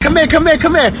Come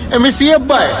here. Let me see your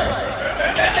butt.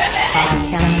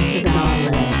 Podcast to the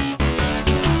Nautilus.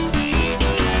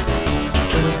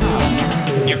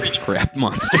 You reach crap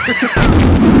monster.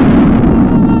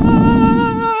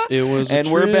 It was And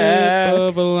a we're trip back.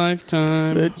 of a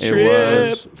lifetime. The It trip.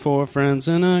 was four friends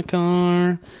in a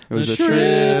car. It was a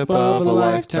trip of a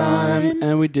lifetime.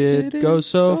 and we did go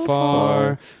so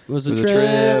far. It was a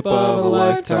trip of a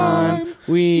lifetime.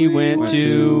 We went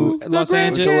to Los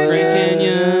Angeles, Grand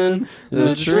Canyon. It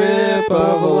was a trip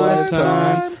of a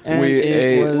lifetime. And We it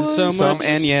ate was so some much,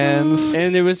 onions.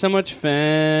 and it was so much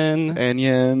fun.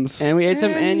 Onions. And we ate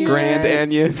some onions. Grand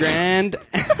onions. Grand.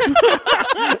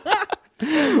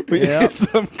 We ate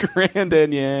some grand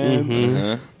onions.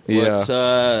 Mm-hmm. What's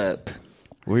up?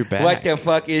 We're back. What the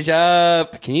fuck is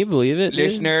up, Can you believe it, dude?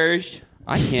 listeners?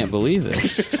 I can't believe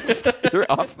it. You're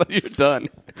off. You're done.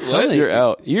 Something- You're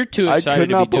out. You're too I excited could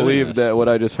not to be doing believe this. that what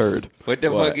I just heard. What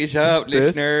the What? fuck is up, This?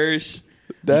 listeners?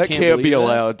 That can't can't be believe that?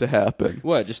 allowed to happen.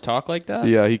 What? Just talk like that?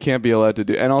 Yeah, he can't be allowed to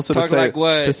do. And also Talk to say like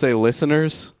what? to say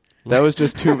listeners. That was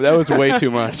just too. That was way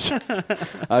too much.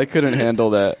 I couldn't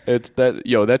handle that.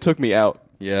 That took me out.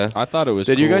 Yeah. I thought it was.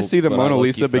 Did you cool, guys see the but I Mona low-key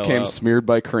Lisa fell became out. smeared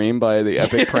by cream by the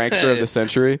epic prankster of the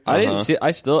century? I didn't see.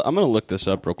 I'm gonna look this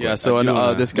up real quick. Yeah,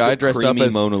 so this guy dressed up creamy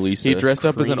as Mona Lisa. He dressed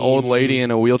up as an old lady in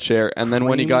a wheelchair, and then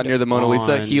when he got near the Mona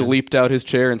Lisa, Creamed he on. leaped out his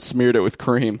chair and smeared it with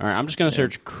cream. All right, I'm just gonna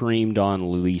search creamed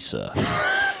on Lisa.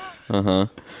 Uh-huh.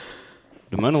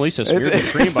 The Mona Lisa smeared It's-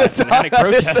 with cream it's by a the fanatic top.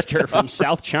 protester from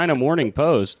South China Morning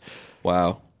Post.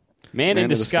 Wow. Man in in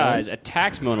the disguise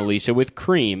attacks Mona Lisa with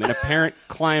cream in apparent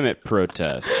climate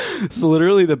protest. It's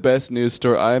literally the best news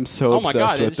story. I am so Oh my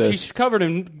obsessed god, with this. she's covered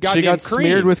in goddamn She got cream.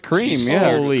 smeared with cream. She's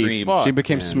Yeah, holy cream. fuck, she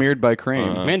became man. smeared by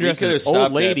cream. Man dressed We could've as old stopped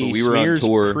that, lady but we were on smears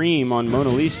tour. cream on Mona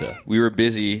Lisa. We were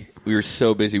busy. We were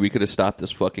so busy. We could have stopped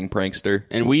this fucking prankster.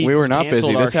 And we We were not canceled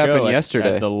busy. our This happened show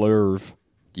yesterday. at the Louvre.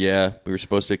 Yeah, we were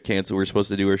supposed to cancel. We were supposed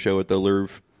to do our show at the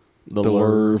Louvre. The The Louvre.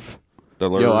 Louvre. The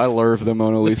Louvre. Yo, I love the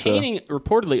Mona The Lisa. painting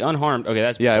reportedly unharmed. Okay,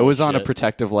 that's Yeah, it was on a bullshit.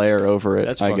 protective layer over it.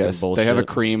 That's I fucking guess they have a bullshit.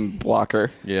 cream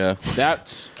blocker. Yeah.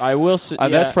 That's I will say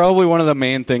That's probably one of the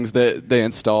main things that they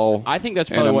install. I think that's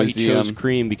in probably a why he chose museum.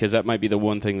 cream, because that might be the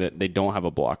one thing that they don't have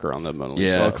a blocker on the Mona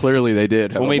Lisa. Yeah. Well, clearly they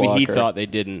did. Have Well, a maybe he blocker. thought they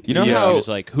didn't. You know He how- was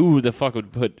like, who the fuck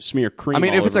would smear cream? I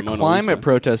mean, all if it's a over Mona climate Lisa?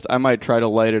 protest, I might try to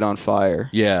light it on fire.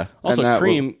 Yeah. Also, and that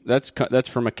cream. That's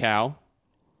from a cow.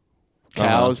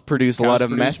 Cows produce a lot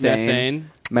Cows of produce methane.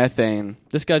 Methane.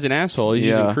 This guy's an asshole. He's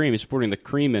Yeah. using cream. He's supporting the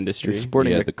cream industry. He's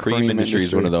supporting Yeah, the cream industry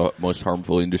is one of the most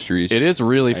harmful industries. It is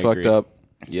really I fucked agree. up.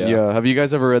 Yeah. Have you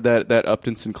guys ever read that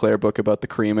Upton Sinclair book about the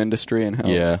cream industry and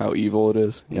how evil it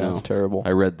is? Yeah, No. it's terrible.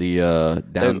 I read the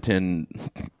Downton.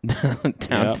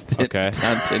 Downton. okay.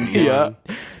 Downton. Yeah.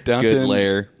 Downton, Good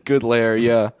Lair. Good Lair,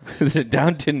 yeah. The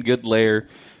Downton Good Lair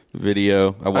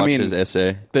video. I watched mean, his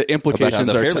essay. The about how implications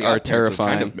the Fairly are Odd Parents was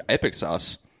terrifying. Kind of epic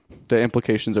sauce. The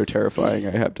implications are terrifying,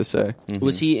 I have to say.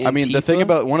 Was he? I mean, the thing Antifa?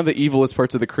 about one of the evilest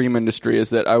parts of the cream industry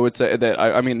is that I would say that,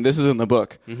 I mean, this is in the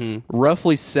book.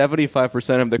 Roughly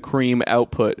 75% of the cream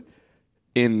output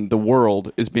in the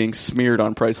world is being smeared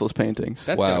on priceless paintings.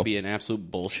 that's Wow. gotta be an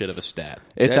absolute bullshit of a stat.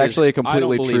 It's that is- actually a I don't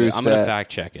completely believe true it. I'm gonna stat.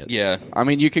 fact check it. Yeah. I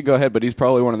mean, you could go ahead, but he's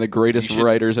probably one of the greatest You should-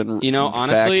 writers and You know,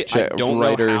 honestly, I don't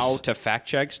writers. know how to fact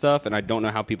check stuff, and I don't know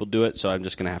how people do it, so I'm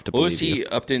just gonna have to What believe was he? you.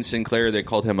 Upton Sinclair. They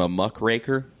called him a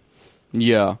muckraker.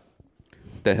 Yeah,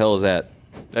 The hell is that?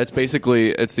 that's basically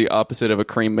it's the opposite of a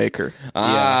cream maker.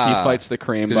 Ah. He fights the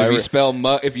cream. Because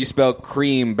by if you spell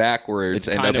cream backwards It's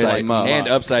and kind of upside like muck.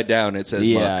 upside down, it says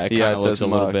Yeah, muck. it Yeah, kind it of looks says a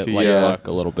little muck. bit like Yeah. muck,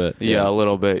 a little bit. Yeah, a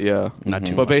little bit. Yeah, Not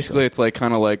too But much, basically, it's like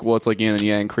kind of like it's like yin and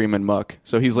yang, cream and muck.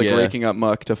 So he's like Yeah. raking up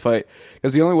muck to fight.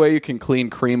 Because the only way you can clean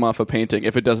cream off a painting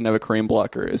if it doesn't have a cream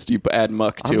blocker is you add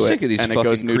muck to I'm it, sick of these and it fucking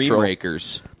goes cream neutral.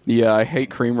 rakers. Yeah, I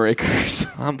hate cream rakers.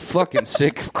 I'm fucking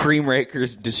sick of cream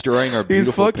rakers destroying our These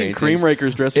beautiful fucking paintings. cream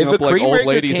rakers dressing If up a like cream old raker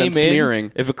ladies and came in-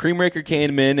 smearing. If a cream raker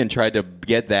came in and tried to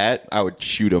get that, I would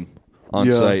shoot him on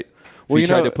Yeah. sight. If Well, he you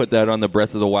tried know- to put that on the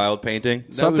Breath of the Wild painting,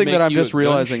 Something make that I'm you just a gun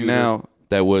realizing shooter. now.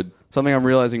 that would. Something I'm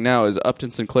realizing now is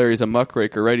Upton Sinclair. He's a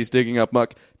muckraker, right? He's digging up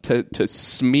muck to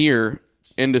smear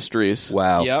industries.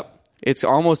 Wow. Yep. It's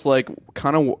almost like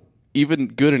kind of even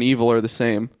good and evil are the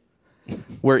same,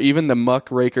 where even the muck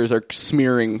rakers are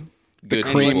smearing the Good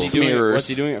and cream evil. What's he doing it- smearers. What's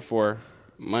he doing it for?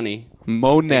 Money.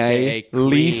 Monet, AKA cream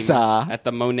Lisa, at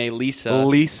the Monet Lisa.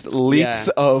 leaks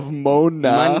Yeah. of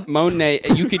Mona. Monet.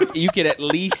 You could at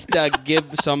least give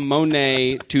some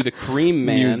Monet to the cream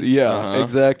man. Yeah,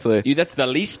 exactly. That's the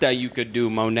least you could do,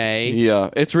 Monet. Yeah,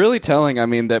 it's really telling. I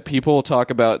mean, that people talk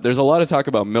about. Mm. There's a lot of talk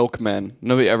about milkmen.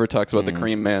 Nobody ever talks about the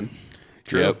cream man.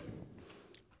 True. Yep. Yep.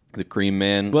 The Cream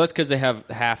Man. Well, that's because they have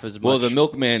half as much. Well, the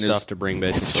Milkman stuff is to bring.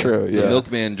 Basically, It's true. The Yeah.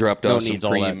 Milkman dropped No off one some needs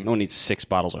all that. cream. No one needs 6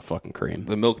 bottles of fucking cream.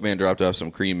 The Milkman dropped off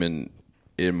some cream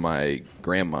in my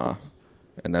grandma,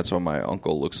 and that's why my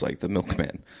uncle looks like the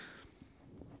Milkman.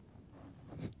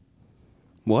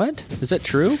 What? Is that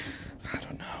true? I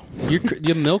don't know.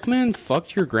 Your milkman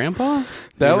fucked your grandpa?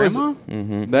 That Your was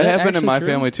grandma? that happened in actually my true?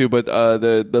 family too. But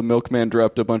the milkman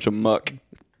dropped a bunch of muck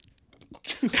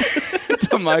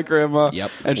to my grandma.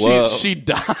 Yep. and Whoa. she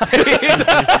died.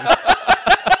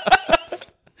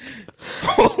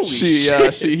 Holy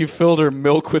She filled her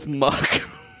milk with muck.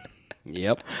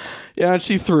 Yep. Yeah, and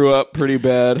she threw up pretty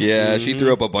bad. Yeah, she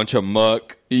threw up a bunch of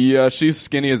muck. Yeah, she's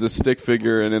skinny as a stick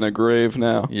figure and in a grave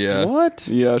now. Yeah. What?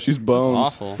 Yeah, she's bones.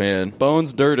 Awful. Man,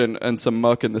 Bones, dirt, and some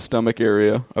muck in the stomach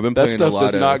area. I've been that playing a stuff lot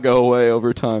does of- not go away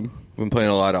over time. I've been playing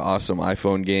a lot of awesome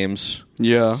iPhone games.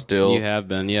 Yeah. Still. You have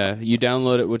been, yeah. You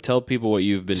download it. Would tell people what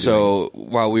you've been doing. So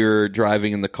while we were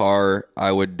driving in the car,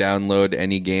 I would download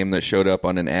any game that showed up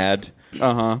on an ad.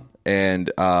 Uh-huh.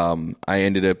 And I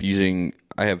ended up using...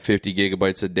 I have 50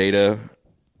 gigabytes of data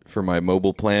for my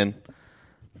mobile plan.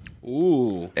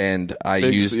 Ooh, And I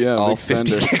Big- used yeah, all big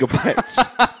 50 spender. gigabytes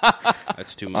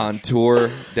that's too much. on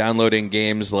tour, downloading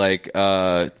games like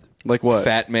Like what?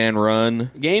 Fat Man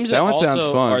Run. Games That that one also sounds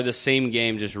fun. are the same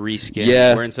game, just reskinned.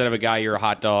 Yeah. Where instead of a guy, you're a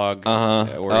hot dog.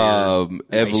 Uh-huh. Or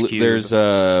you're Ice Cube. There's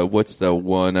what's the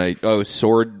one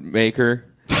Sword Maker.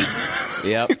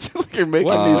 Yep. It's just like you're making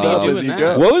What these are up you as doing you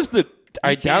now? go. What was the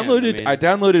I can, downloaded I mean- I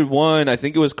downloaded one, I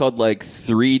think it was called like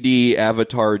 3D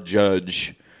Avatar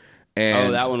Judge. And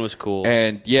Oh, that one was cool.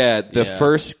 And yeah, the Yeah.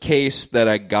 first case that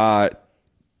I got,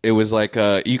 it was like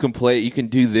you can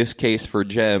do this case for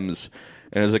gems.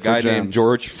 And it was a guy named gems.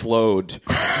 George Flode.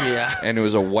 yeah. And it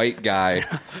was a white guy.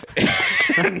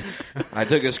 I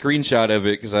took a screenshot of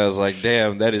it because I was like,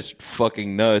 damn, that is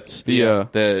fucking nuts. Yeah.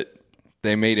 That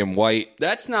they made him white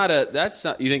That's not.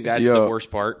 You think that's Yo. the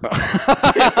worst part?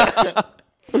 a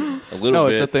little No,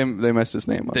 bit. it's that they messed his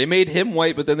name up. They made him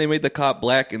white, but then they made the cop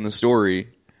black in the story.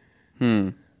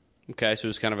 Okay, so it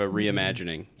was kind of a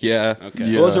reimagining. Yeah.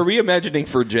 Okay. Well, it was a reimagining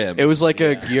for gems. It was like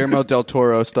a Guillermo del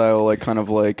Toro style, like kind of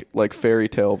like fairy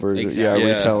tale version. Exactly. Yeah,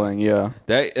 Yeah. retelling. Yeah.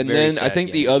 that, and Very then I sad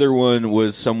think the game. other one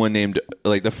was someone named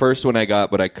like the first one I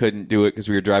got, but I couldn't do it because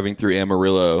we were driving through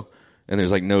Amarillo, and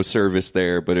there's like no service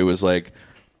there. But it was like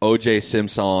O.J.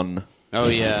 Simpson, Oh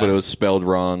yeah. but it was spelled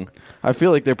wrong. I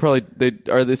feel like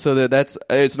that's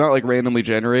it's not like randomly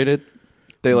generated.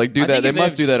 They like do I that. think They if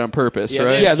must they- do that on purpose, Yeah, right?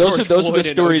 they have Yeah, those George are the Floyd and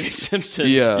stories- O.J. Simpson.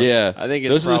 Yeah. Yeah, I think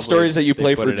it's those are the probably- stories that you they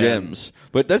play put for it in. gems.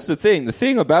 But that's the thing. The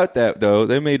thing about that, though,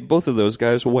 they made both of those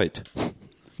guys white.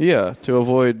 Yeah, to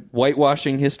avoid.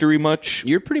 Whitewashing history much?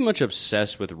 You're pretty much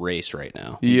obsessed with race right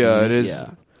now. Yeah, it is.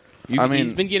 Yeah. I mean-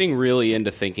 he's been getting really into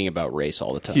thinking about race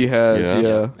all the time. He has. Yeah.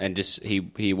 Yeah. And just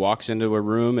he walks into a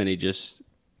room and he just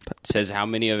says how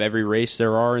many of every race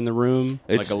there are in the room,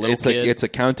 like a little kid. It's a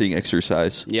counting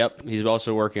exercise. Yep. He's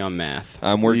also working on math.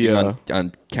 I'm working Yeah.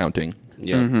 on counting.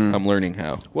 Yeah. I'm learning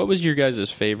how. What was your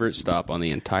guys' favorite stop on the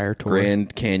entire tour?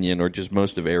 Grand Canyon or just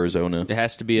most of Arizona. It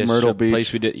has to be a Myrtle Beach.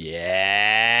 place we did.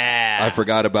 Yeah. I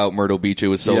forgot about Myrtle Beach. It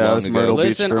was so Yeah, it long was ago. Myrtle Beach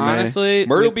Listen, for me. honestly,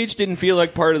 Myrtle Beach didn't feel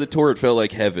like part of the tour. It felt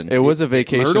like heaven. It was a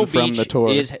vacation Myrtle from Beach the tour.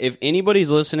 is, if anybody's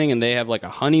listening and they have like a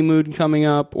honeymoon coming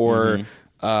up, or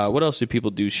Mm-hmm. what else do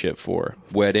people do shit for?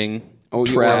 Wedding. Oh,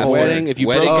 Travel. wedding. If you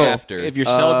Wedding broke, after. if you're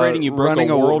celebrating, you broke running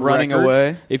a world running record.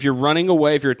 away. If you're running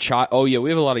away, if you're a child. Oh yeah, we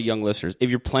have a lot of young listeners. If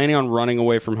you're planning on running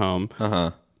away from home,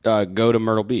 go to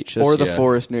Myrtle Beach. or the yeah.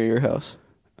 forest near your house.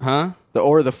 huh?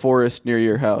 Or the forest near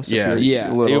your house. if Yeah. you're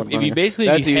Yeah. little If and you running. basically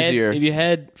that's if you easier. Head, if you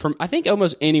head from, I think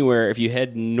almost anywhere. If you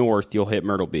head north, you'll hit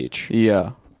Myrtle Beach.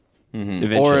 yeah.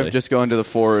 Eventually, Or if just go into the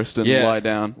forest and Yeah. lie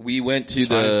down. We went to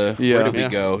the... Yeah. Where did we Yeah.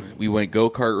 go? We went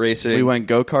go-kart racing. We went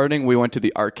go karting. We went to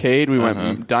the arcade. We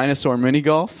went dinosaur mini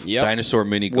golf. Yep. Dinosaur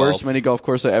mini golf. Worst mini golf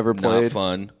course I ever Not played.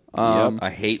 fun. Um,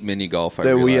 I hate mini golf. I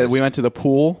That we realized. went to the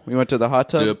pool. We went to the hot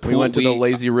tub. The we pool- went to the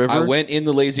lazy river. I went in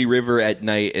the lazy river at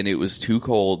night, and it was too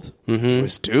cold. It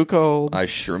was too cold.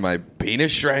 My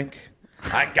penis shrank.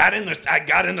 I got in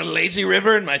the lazy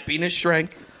river, and my penis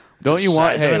shrank. Don't you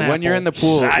want? size of Hey, an when you're in the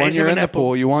pool, Size when of you're an in the apple.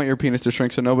 pool, you want your penis to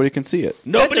shrink so nobody can see it.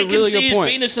 Nobody That's a really can good see his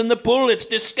point. penis in the pool. It's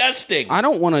disgusting. I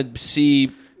don't want to see.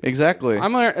 Exactly.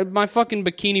 My fucking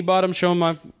bikini bottom showing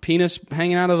my penis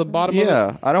hanging out of the bottom. Of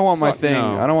yeah, I don't want my Fuck thing.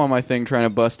 no. I don't want my thing trying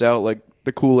to bust out like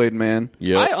the Kool-Aid man.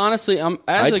 it. I honestly,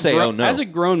 I'd say, oh, no. as a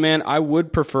grown man, I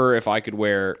would prefer if I could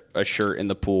wear a shirt in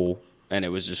the pool and it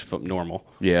was just normal.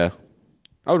 Yeah.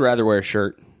 I would rather wear a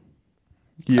shirt.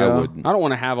 Yeah. I wouldn't. I don't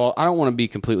want to I don't want to be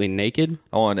completely naked.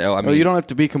 I mean, Well, you don't have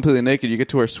to be completely naked. You get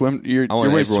to wear swim. You're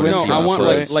want wearing everyone to swim. see No, I my want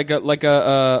face.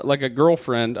 like a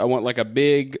girlfriend. I want like a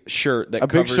big shirt that a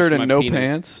big covers shirt my and no penis.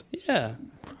 pants. Yeah,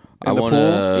 I the want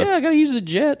pool? yeah. I gotta use the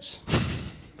jets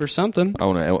for something. I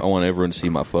want everyone to see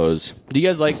my fuzz. Do you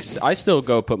guys like? I still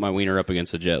go put my wiener up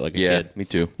against the jet like a Yeah, kid. me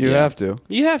too. You Yeah. have to.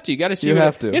 You have to. You got to see. You what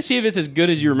have it- to. You gotta see if it's as good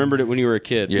as you remembered it when you were a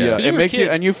kid. Yeah. Yeah, When it you were a makes you,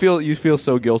 kid- and you feel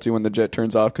so guilty when the jet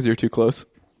turns off because you're too close.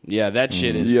 Yeah, that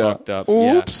shit is Yeah. fucked up.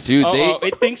 Oops. Dude, Yeah. they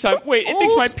It thinks I'm. Wait, it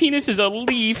thinks my penis is a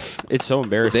leaf. It's so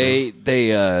embarrassing.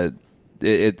 they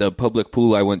at the public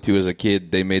pool I went to as a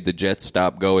kid, they made the jet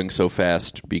stop going so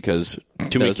fast because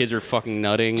Too many kids are fucking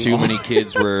nutting. too many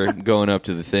kids were going up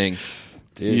to the thing,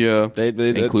 Dude, Yeah. They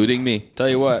including me. tell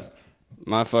you what,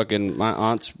 my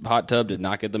aunt's hot tub did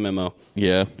not get the memo.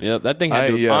 Yeah. Yep, that thing had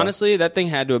to. yeah. Honestly, that thing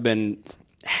had to have been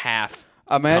half.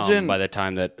 Imagine- cum by the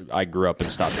time that I grew up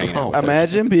and stopped hanging out with her.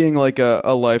 Imagine being like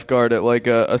a lifeguard at like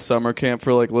a summer camp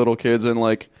for like little kids, and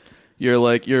like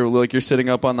you're sitting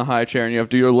up on the high chair,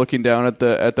 and you're looking down at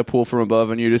the pool from above,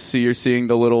 and you're seeing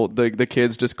the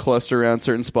kids just cluster around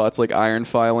certain spots like iron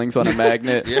filings on a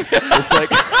magnet. It's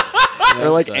like or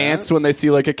like so- ants when they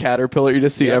see like a caterpillar. You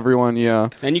just see everyone. Yeah,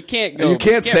 And you can't go. and you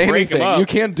can't say break 'em anything. up. You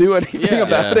can't do anything Yeah.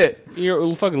 about Yeah. it.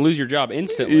 You'll fucking lose your job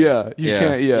instantly. Yeah, you Yeah.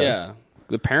 can't. Yeah, Yeah.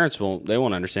 The parents won't. They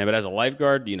won't understand. But as a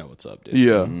lifeguard, you know what's up, dude.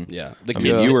 yeah. Yeah. The I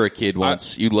mean, kids. you were a kid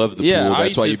once. You loved the Yeah, pool. I That's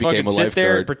used why to you became fucking a sit there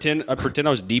and lifeguard. pretend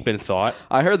I was deep in thought.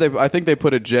 I heard I think they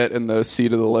put a jet in the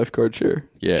seat of the lifeguard chair.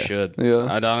 Yeah. Should. Yeah.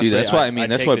 I'd honestly, Dude, that's why I mean I'd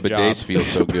that's take why the bidets job. feel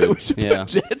so good. We should Yeah. put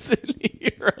jets in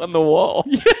here on the wall.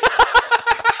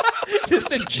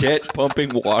 Just a jet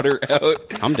pumping water out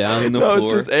I'm down. in the No,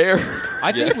 floor. it's just air.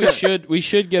 I think we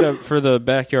should get for the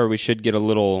backyard. We should get a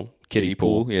little kiddie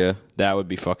pool. Yeah. That would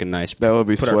be fucking nice. That would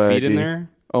be Put our feet in swaggy. there.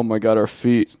 Oh my god, our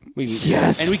feet.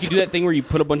 Yes. And we could do that thing where you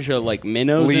put a bunch of like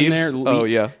minnows in there. Leaves. Oh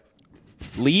yeah.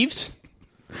 Leaves.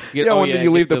 Yeah, when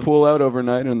you leave the pool out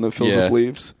overnight and it fills Yeah. with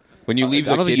leaves. When you leave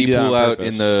I the don't think you kiddie do that pool on out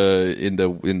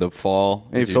purpose. in the fall,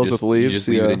 And it you fills just- with leaves, You just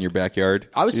leave yeah. it in your backyard.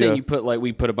 I was saying Yeah.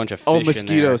 we put a bunch of fish Oh, in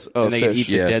mosquitoes. there, Oh, and they could fish.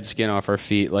 eat the Yeah. dead skin off our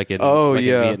feet like in Oh, like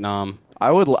yeah. in Vietnam.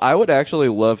 I would actually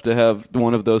love to have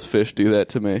one of those fish do that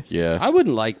to me. Yeah. I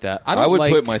wouldn't like that. I don't I would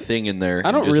like, put my thing in there. I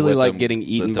and don't just really let like them- getting let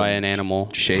eaten by them an animal.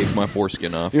 Shave my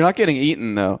foreskin off. You're not getting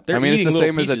eaten though. They're I mean, it's eating the little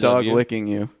same as a pieces of dog you. licking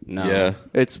you. No. Yeah.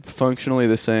 It's functionally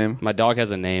the same. My dog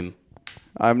has a name.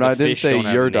 I didn't fish say don't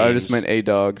have your dog. I names. just meant a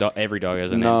dog. Every dog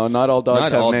has a name. No, not all dogs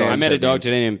Not have all names. dogs I met a have dog names.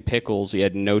 today named Pickles. He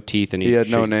had no teeth, and He had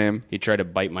no name. He tried to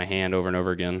bite my hand over and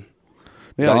over again.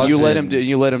 Yeah, Dogs you let and-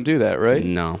 him do that, right?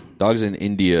 No. Dogs in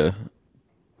India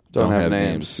Don't have have names.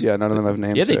 names. Yeah, none of them have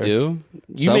names. Yeah, they there. do.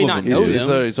 You Some may of not them know do.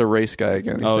 them. He's a race guy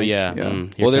again. He Oh thinks. yeah. Here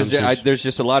Well, comes his- there's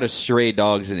just a lot of stray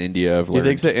dogs in India. I've He learned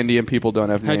thinks that Indian people don't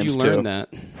have How'd names you learn too. that?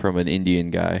 from an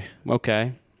Indian guy.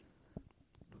 Okay.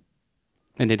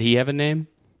 And did he have a name?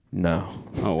 No.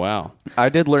 Oh wow. I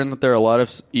did learn that there are a lot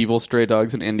of evil stray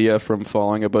dogs in India from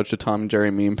following a bunch of Tom and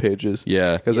Jerry meme pages.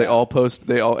 Yeah. because they all post.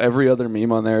 Every other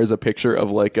meme on there is a picture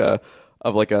of like a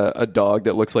dog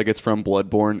that looks like it's from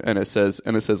Bloodborne, and it says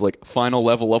like final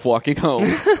level of walking home.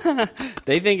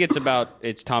 They think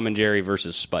it's Tom and Jerry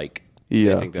versus Spike.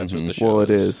 Yeah, I think that's what the show well, it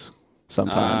is. is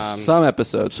sometimes. Um, some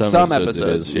episodes. some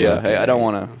episodes it is, yeah. Hey, I don't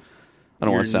want to. I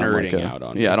don't want to You're sound like nerding out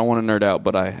on yeah. me. I don't want to nerd out,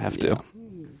 but I have to. Yeah.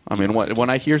 I mean, when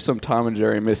I hear some Tom and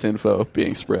Jerry misinfo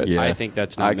being spread, Yeah. I think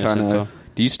that's I not kinda- misinfo.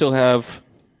 Do you still have?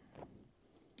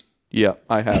 yeah,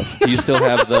 I have. Do you still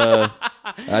have the?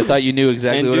 I thought you knew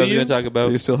exactly And what do I was you? going to talk Do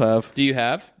about. you still have? Do you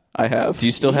have? I have. Do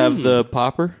you still have the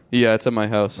popper? Yeah, it's at my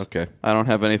house. Okay. I don't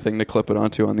have anything to clip it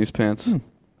onto on these pants.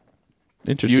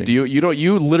 Interesting.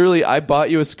 You literally, I bought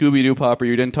you a Scooby Doo popper.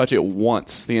 You didn't touch it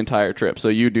once the entire trip, so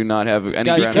you do not have any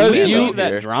Guys, ground because to stand you on leave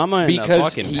that here. drama in the Because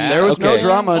fucking he- past. There was no Okay.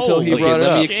 drama until he Holy brought it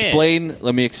let up. me shit. explain.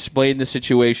 Let me explain the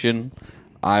situation.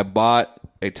 I bought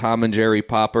a Tom and Jerry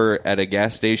popper at a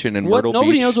gas station in What? Myrtle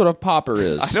Nobody Beach. knows what a popper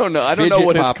is. I don't know. I don't know Fidget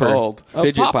what popper. it's called. A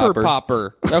Fidget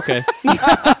popper. Okay.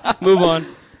 Move on.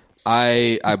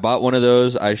 I bought one of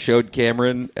those. I showed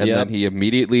Cameron, and Yep. then he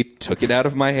immediately took it out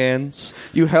of my hands.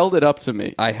 You held it up to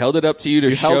me. I held it up to you to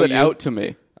You show held it you, out to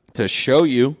me. to show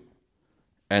you,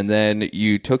 and then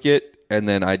you took it, and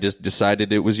then I just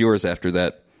decided it was yours after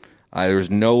that. There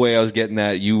was no way I was getting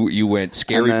that. You went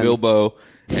scary And then- Bilbo,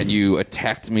 and you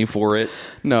attacked me for it.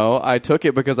 No, I took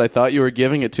it because I thought you were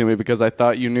giving it to me because I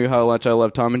thought you knew how much I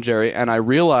love Tom and Jerry, and I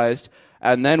realized.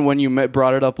 And then when you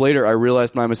brought it up later, I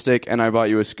realized my mistake, and I bought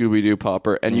you a Scooby Doo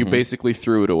popper, and you basically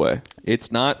threw it away.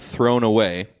 It's not thrown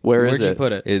away. Where's Where'd you it?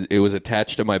 put it? It was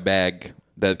attached to my bag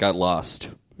that got lost.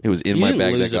 It was in You my didn't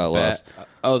bag that lose a got lost.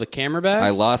 Oh, the camera bag? I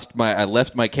left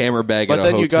my camera bag But at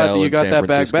a then hotel you in got San that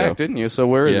bag Francisco. back, didn't you? So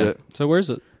where is Yeah. it? So where's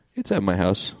it? It's at my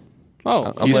house.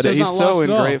 Oh, He's it's not so lost at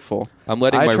all. ungrateful. I'm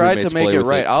letting I my tried roommates to make play it with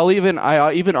right. it.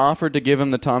 I even offered to give him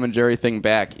the Tom and Jerry thing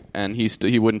back, and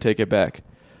he wouldn't take it back.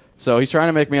 So he's trying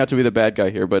to make me out to be the bad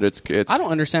guy here, but it's. I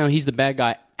don't understand how he's the bad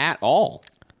guy at all.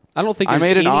 I don't think I there's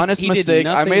made an any- honest he did mistake.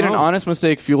 I nothing made an wrong. honest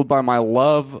mistake fueled by my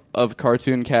love of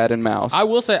cartoon cat and mouse. I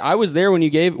will say I was there when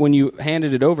you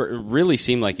handed it over. It really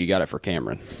seemed like you got it for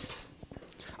Cameron.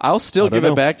 I'll still don't give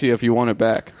know. it back to you if you want it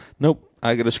back. Nope.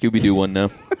 I got a Scooby-Doo one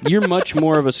now. You're much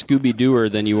more of a Scooby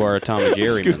Dooer than you are a Tom and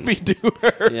Jerry. man.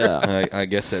 Scooby-Dooer. Yeah, I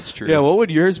guess that's true. Yeah, what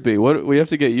would yours be? What we have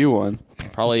to get you one.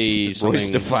 probably Royce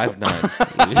something. to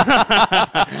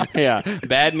 5'9". Yeah,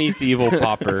 bad meets evil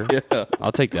popper. Yeah.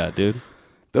 I'll take that, dude.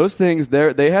 Those things,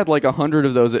 they had like 100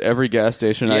 of those at every gas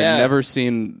station. Yeah. I've never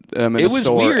seen them in It a was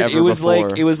store weird. ever It was before.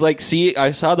 like see,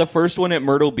 I saw the first one at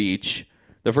Myrtle Beach.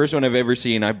 The first one I've ever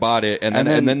seen. I bought it, and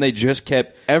then they just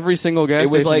kept. Every single gas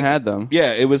It was station like had them.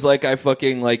 Yeah, it was like I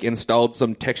fucking like installed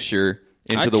some texture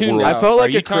into the tuned world. out. I felt like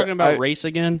Are you a talking about I- race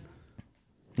again?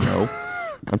 No,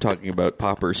 I'm talking about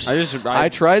poppers. I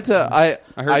tried to. I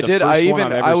heard the did. first I one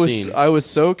even. I've I ever was. seen. I was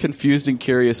so confused and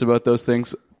curious about those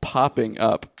things popping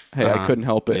up. Hey, I couldn't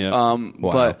help it. Yeah.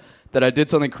 But that I did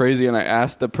something crazy, and I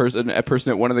asked a person at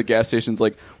one of the gas stations,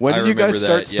 like, when I did you guys remember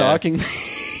start that, yeah. stocking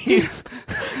these?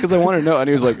 Because I want to know. And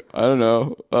he was like, I don't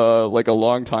know, like a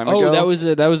long time ago. Oh, that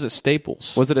was at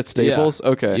Staples. Was it at Staples? Yeah.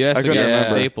 Okay. Yes, I couldn't at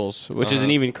remember. Staples, which is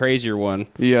an even crazier one.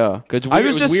 Yeah. 'Cause I it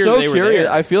was was just weird so they were curious.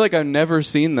 there. I feel like I've never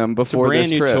seen them before Brand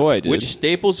this new trip. toy, dude. Which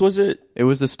Staples was it? It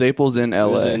was the Staples in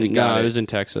LA. It Got it. was in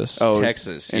Texas. Oh, it was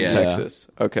Texas, in yeah. Texas.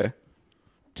 Okay.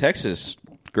 Texas,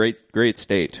 great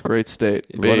state. Great state.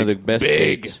 One of the best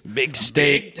states. big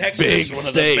state. Texas, big one state.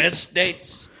 of the best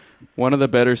states. One of the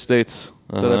better states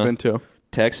that I've been to.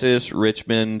 Texas,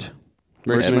 Richmond.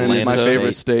 Richmond is my Atlanta.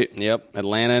 favorite state. Yep,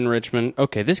 Atlanta and Richmond.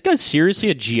 Okay, this guy's seriously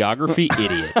a geography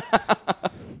idiot.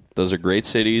 Those are great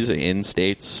cities in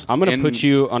states. I'm going In- to put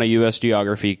you on a U.S.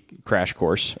 geography crash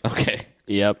course. Okay.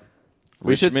 Yep.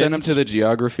 We should send them Richmond. to the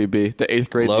geography bee, the 8th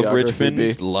grade Love geography Richmond.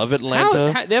 bee. Love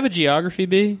Atlanta. How, they have a geography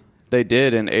bee? They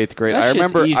did in 8th grade. That I shit's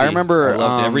remember. easy. I remember. I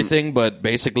loved everything, but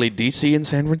basically DC and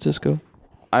San Francisco.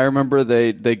 I remember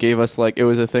they gave us like it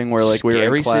was a thing where like we were in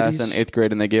Scary class cities? in 8th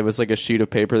grade and they gave us like a sheet of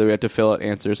paper that we had to fill out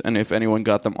answers, and if anyone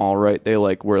got them all right, they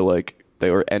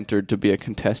were entered to be a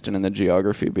contestant in the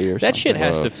geography bee or something. That shit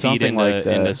has to feed Something like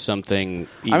that. into something.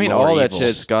 I mean, more all that evil.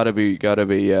 shit's gotta be.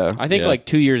 Yeah. I think Yeah. like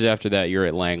 2 years after that, you're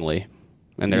at Langley,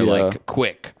 and they're Yeah. like,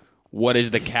 "Quick, what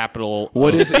is the capital?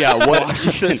 What is what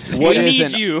Washington? what We is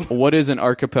need an, you." what is an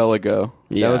archipelago?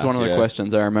 Yeah. That was one of the Yeah.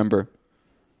 questions I remember,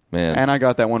 Man, and I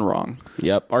got that one wrong.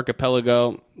 Yep,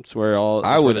 archipelago. It's where all.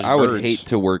 I it's where would there's birds. hate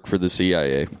to work for the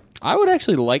CIA. I would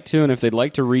actually like to, and if they'd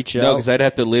like to reach out, No, because I'd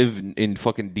have to live in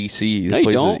fucking DC. no, The you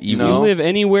place is don't. evil. You No. live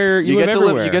anywhere. You, You live get to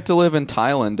everywhere. live. You get to live in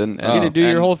Thailand and You get to do your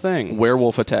and whole thing.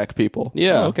 Werewolf attack people.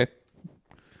 Yeah. Oh, okay.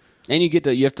 And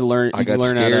you have to learn. I you got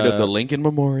learn scared how to, of the Lincoln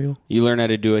Memorial. You learn how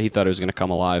to do it. He thought it was going to come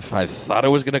alive. I thought it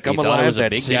was going to come He thought it alive. was a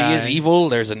That big city guy. is evil.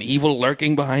 There's an evil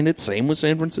lurking behind it. Same with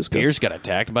San Francisco. Pierce got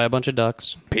attacked by a bunch of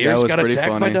ducks. Pierce That was got pretty attacked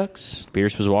by funny. ducks.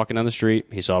 Pierce was walking down the street.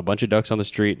 He saw a bunch of ducks on the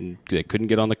street, and they couldn't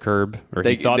get on the curb. Or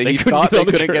They he thought they they couldn't thought get on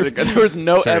they the couldn't curb. get it. There was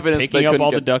no Started evidence picking they up couldn't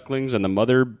all get. the ducklings, and the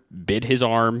mother bit his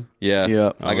arm. Yeah.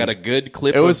 Yeah. I got a good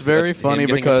clip. It was of very him funny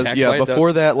getting because attacked by a duck.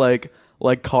 before that like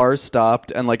cars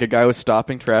stopped and like a guy was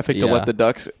stopping traffic to Yeah. let the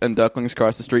ducks and ducklings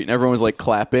cross the street and everyone was like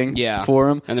clapping Yeah. for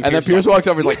him. And And then then Pierce Pierce walks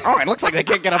over and he's like, "Oh, it looks like they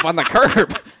can't get up on the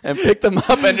curb," and picked them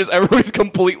up and just everybody's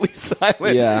completely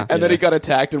silent. Yeah. And then Yeah. he got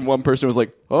attacked and one person was like,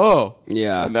 "Oh."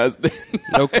 Yeah. And that's the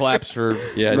No claps for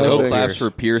Yeah, No no thanks. claps for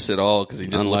Pierce at all because he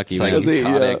just Unlucky, looked man.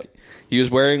 psychotic. He was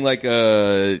wearing like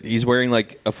a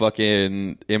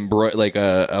fucking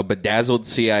a bedazzled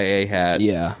CIA hat.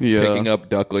 Yeah. Yeah. Picking up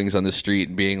ducklings on the street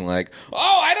and being like,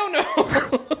 "Oh, I don't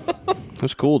know." It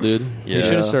was cool, dude. Yeah. He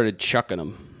should have started chucking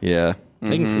them. Yeah.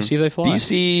 They can see if they fly.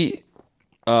 DC,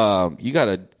 you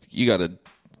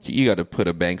gotta put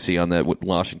a Banksy on that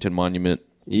Washington Monument.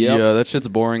 Yep. Yeah, that shit's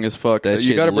boring as fuck. That You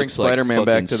shit got to bring looks like Spider-Man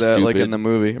back to fucking that, like stupid. in the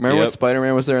movie. Remember when Yep.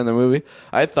 Spider-Man was there in the movie?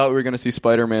 I thought we were going to see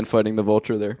Spider-Man fighting the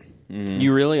Vulture there.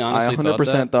 You really I honestly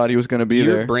 100% thought he was going to be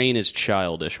Your there. brain is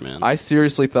childish, man. I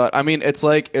seriously thought. I mean, I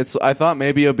thought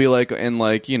maybe it'll be like in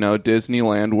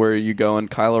Disneyland where you go and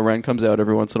Kylo Ren comes out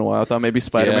every once in a while. I thought maybe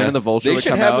Spider-Man and the Vulture They would should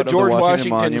come have out a of the George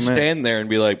Washington Washington Monument. stand there and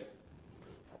be like,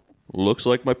 "Looks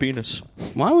like my penis."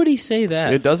 Why would he say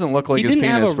that? It doesn't look like He his didn't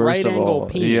have penis. a First of right-angle all,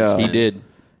 penis, yeah, man. He did.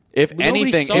 If Nobody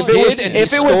anything, saw if it. it was, and if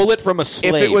he it was, stole it from a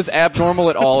slave. if it was abnormal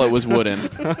at all, it was wooden.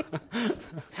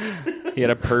 He had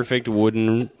a perfect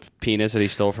wooden penis that he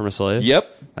stole from a slave?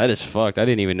 Yep. That is fucked. I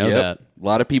didn't even know Yep. that. A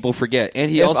lot of people forget. And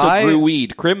he If also I- grew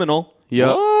weed. Criminal.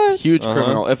 Yep. What? Huge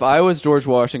criminal. If I was George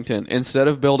Washington, instead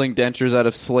of building dentures out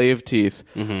of slave teeth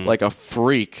like a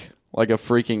freak, like a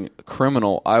freaking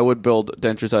criminal, I would build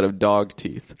dentures out of dog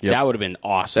teeth. Yep. That would have been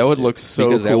awesome. That would dude. look so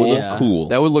Because cool. that would look Yeah. cool.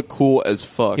 That would look cool as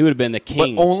fuck. He would have been the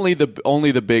king. But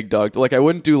only the big dog. Like I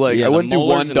wouldn't do Yeah, I the wouldn't do molars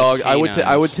one and the dog. I would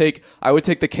canines.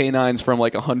 take the canines from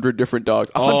like 100 different dogs.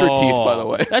 100 teeth, by the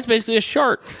way. That's basically a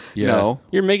shark. Yeah. No.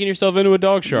 You're making yourself into a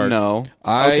dog shark. No.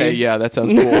 I- Okay, yeah, that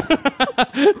sounds cool.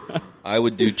 I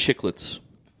would do chiclets.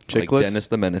 Like Chiclets? Dennis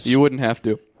the Menace. You wouldn't have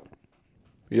to.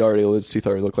 His teeth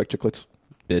already look like chiclets.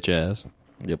 Bitch ass.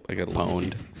 Yep, I got a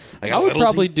Pwned. got I would little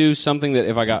probably teeth. do something that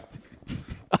if I got...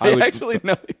 I would- actually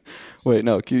no. Wait,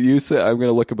 no. You say I'm going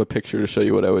to look up a picture to show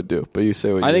you what I would do. But you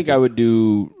say what I think I would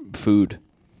do food.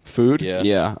 food. Yeah.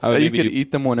 Yeah. I would You maybe could do-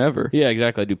 eat them whenever. Yeah,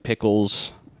 exactly. I do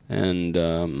pickles and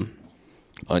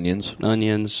Onions.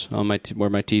 onions on where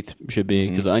my teeth should be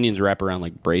because onions wrap around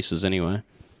like braces anyway.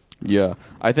 Yeah,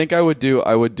 I think I would do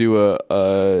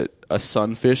a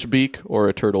sunfish beak or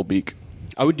a turtle beak.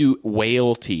 I would do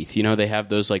whale teeth. You know, they have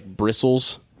those like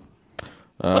bristles.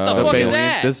 What the A fuck is baleen.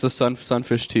 that? This is a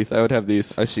sunfish teeth. I would have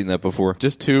these. I've seen that before.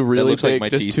 Just two really looks like big. my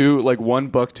Just teeth. two, like one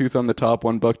buck tooth on the top,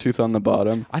 one buck tooth on the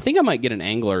bottom. I think I might get an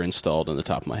angler installed on the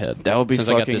top of my head. That would be since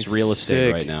fucking I got this real estate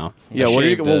sick. right now. Yeah. I What are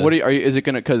you? shaved, Well, what are you? Is it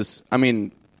gonna? Because I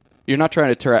mean, you're not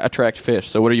trying to attract fish.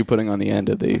 So what are you putting on the end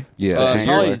of the?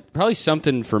 Yeah. probably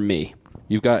something for me.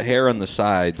 You've got hair on the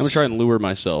sides. I'm gonna try and lure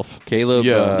myself. Caleb.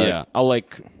 Yeah. Yeah, I'll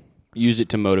like use it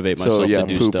to motivate myself So yeah, to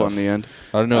do poop stuff. on the end.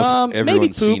 I don't know if maybe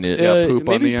everyone's poop, seen it. Yeah, poop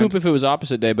on maybe the poop end. if it was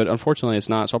opposite day, but unfortunately it's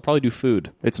not. So I'll probably do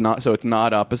food. It's not. So it's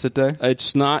not opposite day.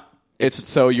 It's not. It's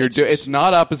so you're. It's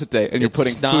not opposite day, and you're It's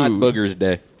putting not food. Boogers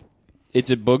Day. It's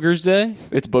a Boogers Day.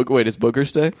 It's Wait, it's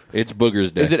Boogers Day. It's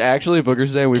Boogers Day. Is it actually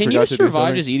Boogers Day? We Can forgot you to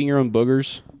survive do just eating your own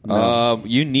boogers?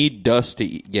 You need dust to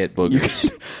get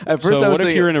boogers. At first, So I was what if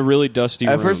thinking, you're in a really dusty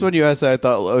room? At first, when you asked that,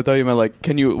 I thought you meant like,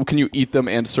 can you eat them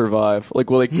and survive? Like,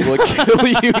 will it kill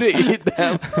you to eat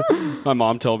them? my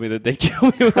mom told me that they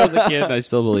killed me when I was a kid, and I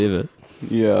still believe it.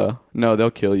 Yeah, no,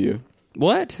 they'll kill you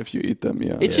What? if you eat them.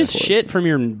 Yeah, It's just shit from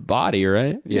your body,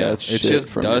 right? Yeah, it's shit just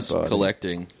from your dust body.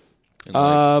 collecting. And,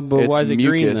 like, But It's why is it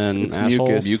green mucus. then? It's asshole?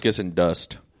 mucus. mucus and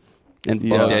dust and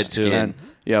Yeah, bugs dead too. skin. and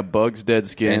yeah, bugs, dead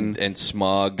skin, and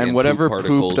smog and whatever poop,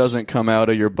 particles. doesn't come out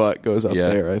of your butt goes up Yeah.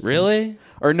 there. I think. Really?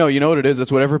 Or no, you know what it is?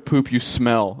 It's whatever poop you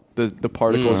smell. The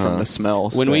particles from the smell.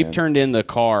 When we stand. turned in the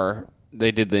car,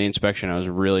 they did the inspection. I was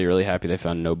really, really happy they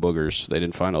found no boogers. They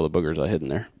didn't find all the boogers I hid in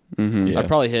there. Yeah. I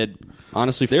probably hid,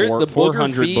 honestly, There- the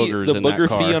 400 booger fee, boogers the in booger that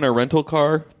car. fee on a rental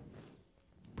car,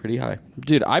 pretty high.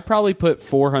 Dude, I probably put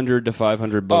 400 to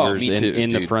 500 boogers me too, in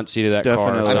the dude. front seat of that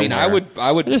Definitely. car. I mean, somewhere.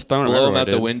 I would just throwing them blow them everywhere, out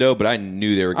the dude. window, but I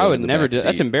knew they were going I would in the never back do.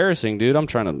 That's seat. embarrassing, dude. I'm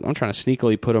trying to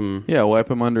sneakily put them. yeah, wipe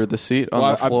them under the seat on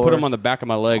Well, the I floor. put them on the back of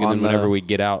my leg, and On then whenever the- we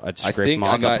get out, I'd I scrape think them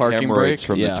I off. got parking hemorrhoids brake?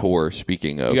 from Yeah. the tour.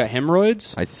 Speaking of, You got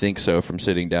hemorrhoids? I think so from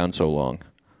sitting down so long.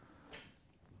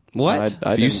 What?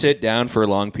 I If you didn't- sit down for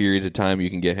long periods of time, you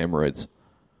can get hemorrhoids.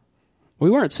 We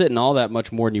weren't sitting all that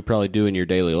much more than you probably do in your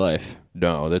daily life.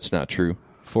 No, that's not true.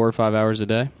 4 or 5 hours a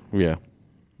day. Yeah,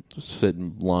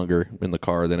 sitting longer in the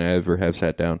car than I ever have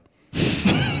sat down.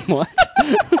 What?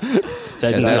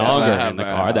 Said And that's longer not- in the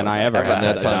car than I ever And have.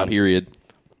 that's sat on down. period.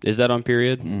 Is that on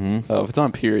period? Oh, if it's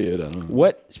on period, I don't know.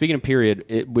 What? Speaking of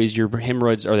period, was your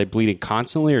hemorrhoids? Are they bleeding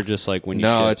constantly, or just like when you?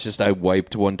 No, shit? it's just I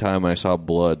wiped one time and I saw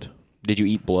blood. Did you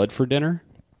eat blood for dinner?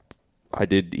 I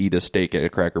did eat a steak at a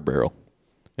Cracker Barrel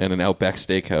and an Outback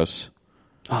Steakhouse.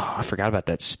 Oh, I forgot about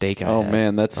that steak. Oh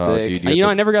man, that steak. Oh, dude, You know,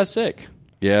 I never got sick.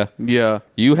 Yeah, Yeah,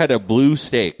 you had a blue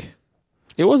steak.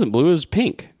 It wasn't blue. It was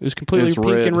pink. It was completely It's pink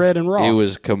red. and red and raw. It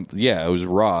was it was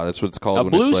raw. That's what it's called. a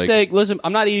when blue it's like, steak. Listen,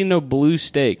 I'm not eating no blue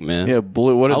steak, man. yeah.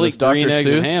 Blue. What is I'll this? eat Dr. green eggs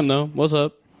Seuss? and ham, though. What's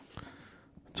up?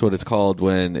 That's what it's called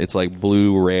when it's like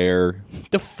blue rare.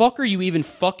 The fuck are you even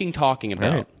fucking talking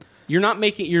about? Right. You're not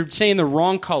making. You're saying the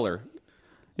wrong color.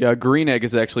 Yeah, a green egg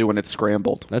is actually when it's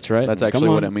scrambled. That's right. That's Come actually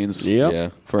on. what it means. Yep. Yeah.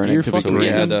 For an You're egg to be fucking So we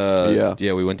green. had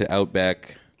Yeah. we went to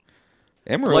Outback.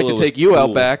 Amarillo I'd like to was take you cool.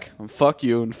 out back and fuck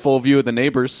you in full view of the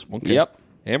neighbors. Okay. Yep.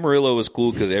 Amarillo was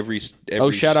cool because every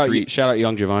Shout street. out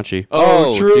Young Givenchy.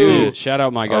 Oh, true. dude. Shout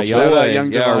out my guy. Oh, Young. Shout out boy.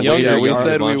 Young Yeah, our Givenchy. waiter, Yeah, we Young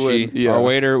said we Givenchy. would. Yeah. Our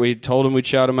waiter, we told him we'd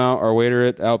shout him out. Our waiter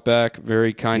at Outback,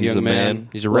 very kind He's young a man. man.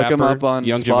 He's a Look rapper. him up on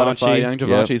Young Spotify. Givenchy. Young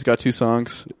Givenchy. Yep. He's got 2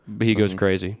 songs. He goes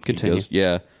crazy. He Continue. goes,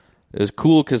 yeah. It was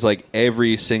cool because like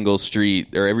every single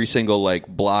street or every single like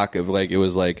block of like it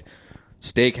was like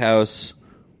steakhouse,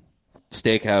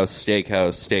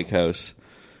 steakhouse.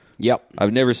 Yep.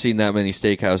 I've never seen that many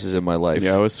steakhouses in my life.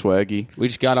 Yeah, it was swaggy. We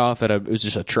just got off it was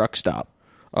just a truck stop.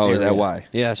 Oh, is that why?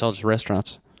 Yeah, it's all just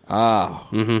restaurants. Ah.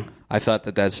 Mm-hmm. I thought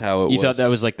that's how it was. You thought that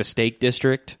was like the steak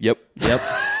district? Yep.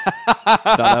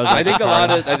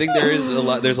 I think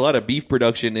there's a lot of beef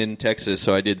production in Texas,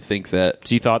 so I did think that.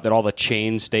 So you thought that all the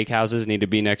chain steakhouses need to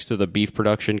be next to the beef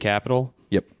production capital?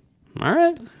 Yep. All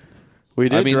right. We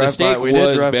did. I mean, the drive steak by, we did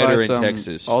was drive better by in some,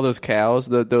 Texas. All those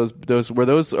cows, are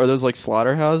those like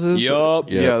slaughterhouses? Yup.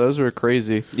 Yeah, those were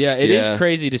crazy. Yeah, it is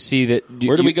crazy to see that.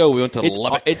 Where did we go? We went to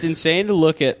Lubbock. It's insane to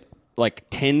look at like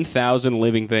 10,000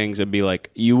 living things and be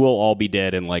like, you will all be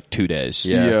dead in like 2 days.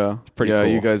 Yeah. Pretty cool.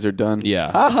 You guys are done.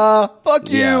 Yeah. Haha. Fuck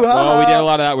you. Yeah. haha. Well, we did a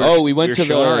lot of that. We went to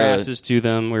showing our the asses to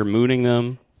them. We were mooning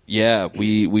them. Yeah,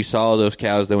 we saw those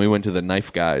cows. Then we went to the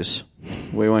Knife Guys.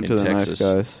 We went to the Texas.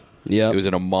 Knife Guys. Yep. It was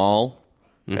in a mall,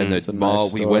 and It's the a mall.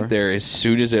 knife We store. went there as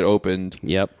soon as it opened.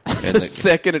 Yep. And The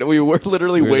second we were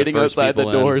literally We were the waiting first outside the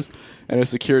people in. doors, and a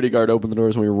security guard opened the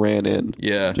doors, and we ran in.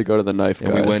 Yeah. To go to the Knife Guys.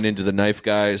 And we went into the Knife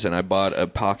Guys, and I bought a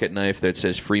pocket knife that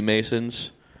says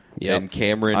Freemasons. Yep. And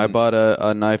Cameron, I bought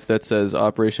a knife that says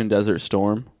Operation Desert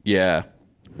Storm. Yeah,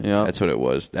 Yeah, that's what it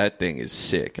was. That thing is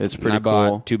sick. it's And pretty I bought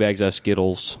cool. 2 bags of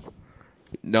Skittles.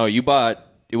 No, you bought.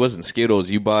 It wasn't Skittles.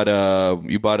 You bought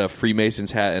a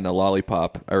Freemasons hat and a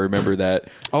lollipop. I remember that.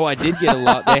 Oh, I did get a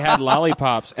lot. They had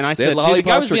lollipops, and I said, had "Dude, the guy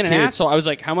lollipops was for being an kids. asshole." I was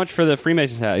like, "How much for the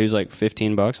Freemasons hat?" He was like,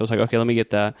 $15. I was like, "Okay, let me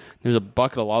get that." There's a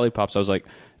bucket of lollipops. I was like,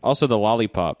 "Also the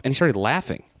lollipop," and he started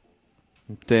laughing.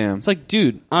 Damn. It's like,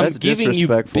 dude, I'm That's giving you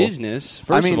disrespectful. business.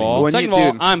 First mean, of all, when second you- of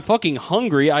all, dude. I'm fucking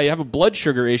hungry. I have blood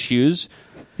sugar issues.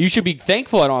 You should be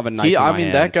thankful I don't have a knife. in my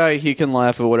hand. that guy, he can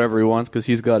laugh at whatever he wants because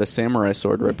he's got a samurai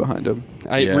sword right behind him.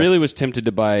 I Yeah. really was tempted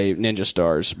to buy Ninja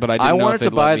Stars, but I didn't know wanted if to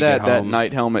they'd buy let me get that home.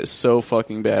 night helmet so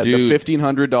fucking bad. Dude. The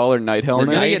 $1,500 night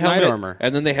helmet. gonna get night armor.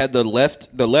 And then they had the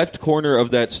left corner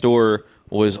of that store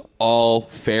was all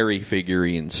fairy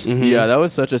figurines. Yeah, that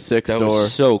was such a sick That store.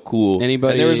 was so cool.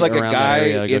 Anybody and there was like a around guy that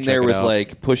area, go in there check it with out.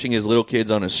 like pushing his little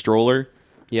kids on a stroller.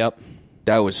 Yep.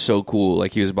 That was so cool.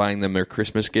 Like he was buying them their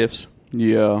Christmas gifts.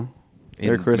 Yeah.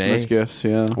 Their In Christmas May. gifts,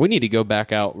 yeah. We need to go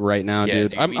back out right now, Yeah,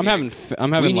 dude. dude, I'm we having. need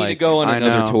I'm having We need like. to go on I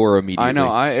another know. tour immediately. I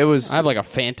know. I have like a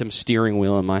phantom steering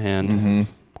wheel in my hand.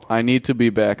 I need to be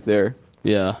back there.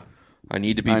 Yeah. I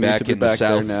need to be I need back to be in the back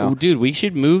there south. now. Oh, dude, we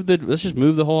should move the. Let's just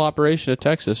move the whole operation to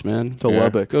Texas, man. To Yeah.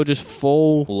 Lubbock. Go just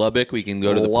full. Lubbock, we can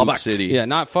go to the Lubbock. Poop City. Yeah,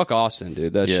 not fuck Austin,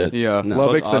 dude. That Yeah. shit. Yeah, No.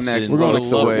 Lubbock's the Austin. next. We're going Lubbock's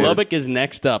to the Lub- wave. Lubbock is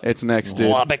next up. It's next, dude.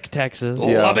 Lubbock, Texas.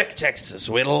 Yeah. Lubbock, Texas.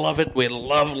 We love it. We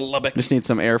love Lubbock. Just need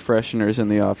some air fresheners in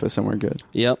the office, and we're good.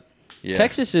 Yep. Yeah.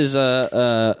 Texas is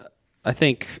I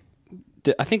think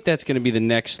that's going to be the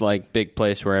next like big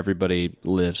place where everybody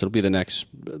lives. It'll be the next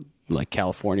like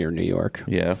California or New York.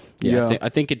 Yeah. Yeah. I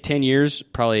think in 10 years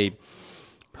probably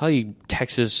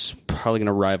Texas probably going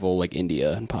to rival like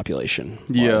India in population.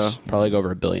 Yeah. Probably go over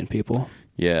 1 billion people.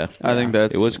 Yeah. I think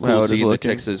that's It was how cool it is seeing the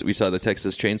looking. Texas. We saw the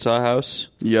Texas Chainsaw House.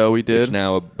 Yeah, we did. It's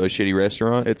now a shitty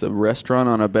restaurant. It's a restaurant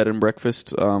on a bed and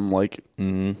breakfast, Also,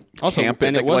 Campus-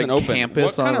 and it like wasn't open.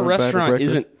 campus What kind on of a bed and restaurant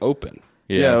breakfast? isn't open?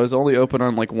 yeah. It was only open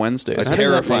on like Wednesdays. a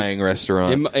terrifying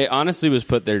restaurant. It honestly was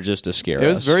put there just to scare us. It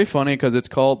was very funny because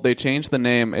they changed the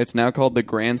name. It's now called the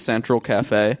Grand Central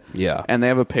Cafe. Yeah. And they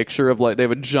have a picture of they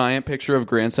have a giant picture of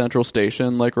Grand Central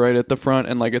Station like right at the front,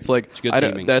 and like it's like good I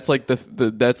don't, theming. that's like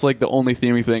that's like the only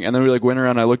theming thing. And then we like went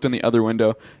around. I looked in the other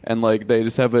window, and like they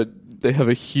have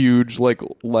a huge like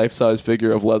life size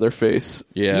figure of Leatherface.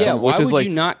 Yeah, why which is would like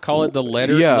you not call it the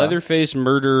Yeah. Leatherface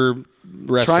murder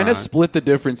restaurant? trying to split the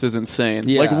difference is insane.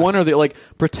 Yeah. Like one or the like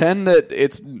pretend that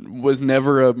was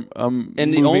never a and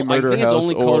movie I murder think it's house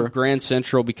only or called Grand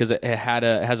Central because it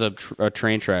has a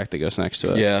train track that goes next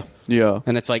to it. Yeah. yeah.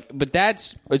 And it's like, but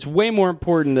it's way more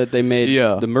important that they made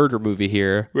Yeah. the murder movie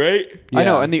here. Right? I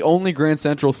know, Yeah. and the only Grand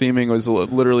Central theming was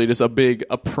literally just a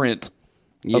print,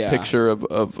 Yeah. a picture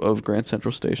of Grand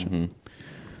Central Station.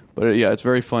 But yeah, it's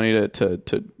very funny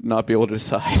to not be able to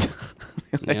decide.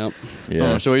 Yep. Yeah.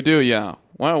 Oh, shall we do? Yeah.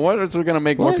 What is going to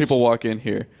make more What? people walk in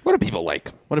here? What do people like?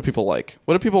 What do people like?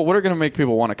 What are going to make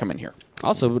people want to come in here?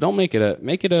 Also, don't make it a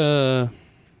Make it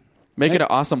an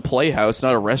awesome playhouse,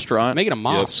 not a restaurant.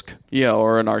 mosque. Yeah,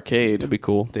 or an arcade. That'd be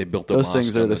cool. They built a Those mosque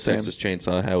things are on the the same. Texas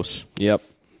Chainsaw House. Yep.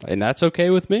 And that's okay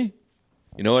with me.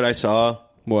 You know what I saw?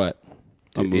 What?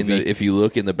 A movie. If you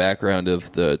look in the background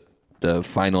of the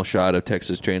final shot of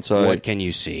Texas Chainsaw, What can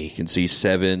you see? you can see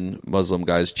 7 Muslim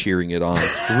guys cheering it on.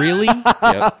 Really?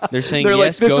 Yep. They're saying They're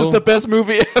yes. like, this go, is the best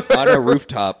movie ever. On a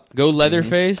rooftop. go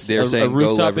Leatherface. They're a saying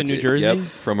rooftop go in New Leverage- Jersey. Yep,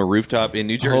 from a rooftop in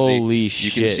New Jersey. Holy you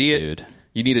shit, can see it. dude.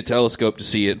 You need a telescope to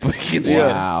see it, but you can see it.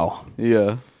 Wow.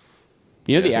 Yeah.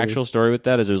 You know the actual story with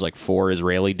that is there's like 4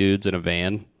 Israeli dudes in a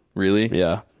van. Really?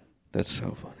 Yeah. That's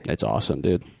so funny. It's awesome,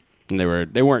 dude. And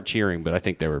they weren't cheering, but I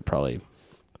think they were probably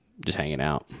just hanging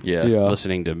out. Yeah.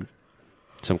 Listening to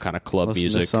some kind of club Listen to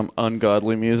music. some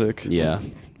ungodly music. Yeah.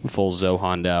 Full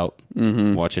Zohan'd out.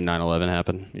 Watching 9/11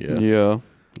 happen. Yeah.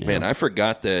 Yeah. Man, I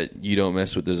forgot that You Don't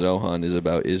Mess with the Zohan is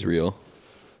about Israel.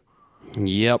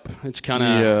 Yep. It's kind of...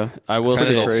 Yeah. I will Kind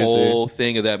say... of the crazy. whole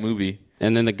thing of that movie.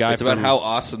 And then the guy It's from... about how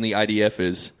awesome the IDF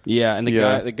is. Yeah, and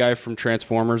Yeah. the guy from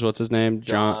Transformers, what's his name?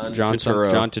 John Johnson.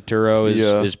 Turturro. John Turturro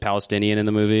Yeah. is Palestinian in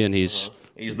the movie, and he's...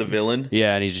 He's the villain.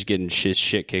 Yeah, and he's just getting his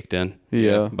shit kicked in.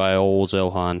 Yeah. By old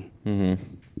Zohan.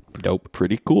 Dope.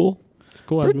 Pretty cool.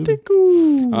 Cool ass movie.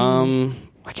 Cool.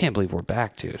 I can't believe we're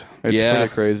back, dude. It's Yeah.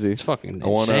 pretty crazy. It's fucking I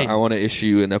insane. want to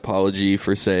issue an apology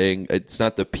for saying it's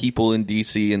not the people in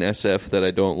DC and SF that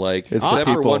I don't like. It's Except the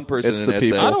for people. one person It's in the SF.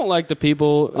 people. I don't like the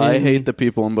people. I hate the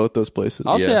people in both those places.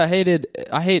 I'll say Yeah.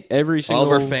 I hate every single...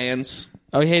 All of our fans.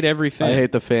 I hate every fan. I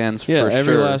hate the fans Yeah, for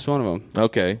every sure. last one of them.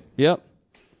 Okay. Yep.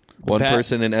 One Pat-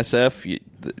 person in SF,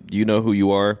 you know who you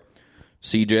are.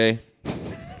 CJ.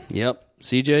 Yep.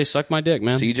 CJ, suck my dick,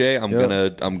 man. CJ,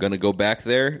 I'm gonna go back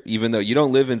there, even though you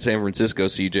don't live in San Francisco,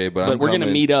 CJ. But We're gonna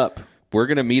meet up. We're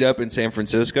gonna meet up in San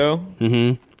Francisco,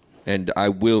 and I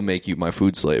will make you my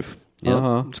food slave. Yep.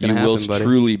 Uh-huh. It's You gonna will happen, buddy.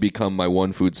 truly become my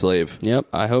one food slave. Yep.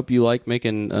 I hope you like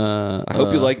making. I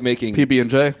hope you like making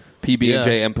PB&J.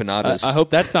 PB&J Yeah. empanadas. I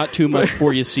hope that's not too much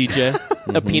for you, CJ.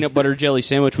 A peanut butter jelly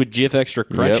sandwich with Jif extra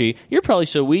crunchy. You're probably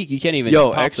so weak you can't even.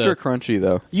 Yo, pop extra crunchy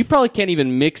though. You probably can't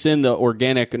even mix in the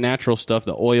organic, natural stuff,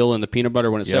 the oil and the peanut butter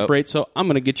when it Yep. separates. So I'm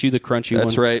going to get you the crunchy one.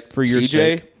 That's right. For your CJ,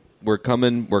 sake. we're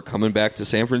coming back to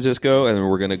San Francisco, and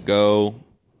we're gonna go,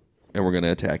 and we're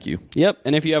gonna attack you. Yep.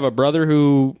 And if you have a brother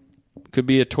who could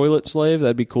be a toilet slave,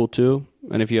 that'd be cool too.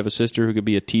 And if you have a sister who could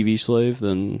be a TV slave,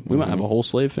 then we might have a whole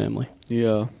slave family.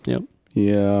 Yeah. Yep.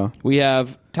 Yeah. We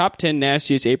have top 10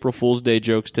 nastiest April Fool's Day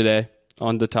jokes today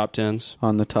on the top 10s.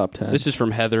 On the top 10. This is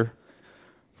from Heather.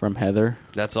 from Heather.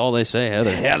 That's all they say,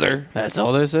 Heather. Heather. That's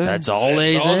all they say? That's all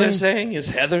they All they're say. saying is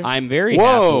Heather. I'm very Whoa.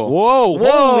 happy. Whoa. Whoa,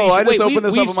 Holy I shit. just Wait, opened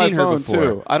this we've up on my seen her phone, before.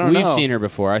 too. I don't We've know. seen her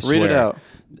before, I swear. Read it out.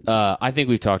 I think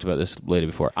we've talked about this lady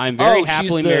before. I'm very Oh, she's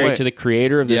happily the- married wait. to the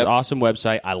creator of this Yep. awesome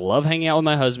website. I love hanging out with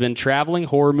my husband, traveling,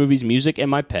 horror movies, music, and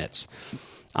my pets.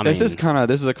 This is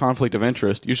a conflict of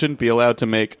interest. You shouldn't be allowed to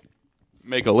make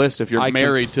a list if you're I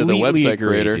married to the completely website agree,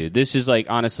 creator. Dude. This is like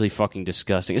honestly fucking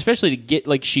disgusting. Especially to get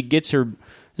like she gets her.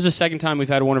 This is the second time we've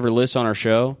had one of her lists on our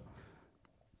show.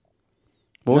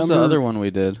 What was the Number- other one we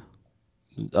did?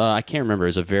 I can't remember. It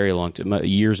was a very long time,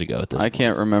 years ago. At this I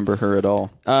can't remember her at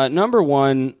all. number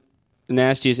one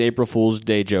nastiest April Fool's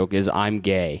Day joke is I'm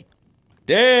gay.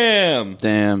 Damn.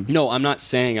 Damn. No, I'm not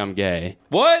saying I'm gay.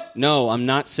 What? No, I'm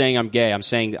not saying I'm gay. I'm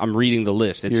saying I'm reading the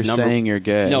list. It's You're saying you're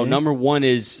gay. No, number one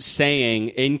is saying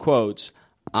in quotes,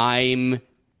 I'm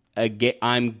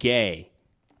gay.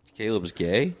 Caleb's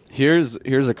gay? Here's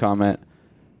a comment.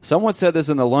 Someone said this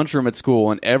in the lunchroom at school,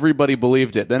 and everybody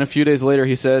believed it. Then a few days later,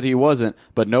 he said he wasn't,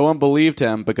 but no one believed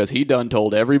him because he done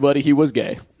told everybody he was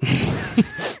gay.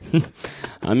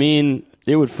 I mean,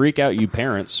 it would freak out you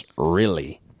parents,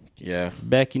 really. Yeah.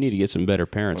 Beck, you need to get some better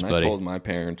parents, When buddy. I told my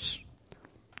parents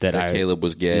that that Caleb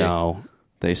was gay, No.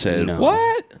 they said, No.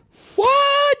 What?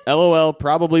 What? LOL,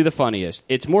 probably the funniest.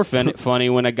 It's more funny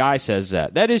when a guy says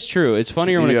that. That is true. It's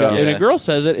funnier when, Yeah. when a girl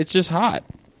says it. It's just hot.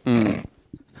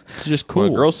 It's just cool.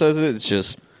 When a girl says it, it's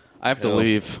just, I have to Ew.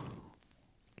 leave.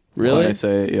 Really? When I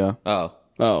say it, yeah. oh.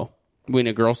 Oh. When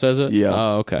a girl says it? Yeah.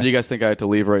 Oh, okay. You guys think I have to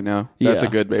leave right now? That's Yeah.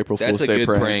 a good April That's Fool's a Day good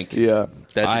prank. prank. Yeah.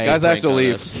 That's a good Guys, I have prank to on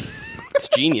leave. us. It's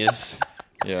genius.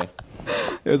 Yeah.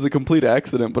 It was a complete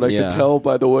accident, but I Yeah. could tell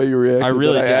by the way you reacted I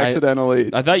really that I did. accidentally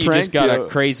I thought you just pranked got you. a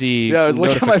crazy Yeah, I was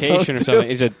looking at my notification or phone, something. too.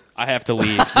 He said, I have to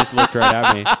leave. He just looked right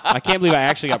at me. I can't believe I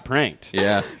actually got pranked.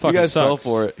 Yeah. You Fucking guys fell sucks.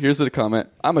 for it. Here's the comment.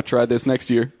 I'm going to try this next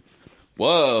year.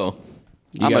 Whoa.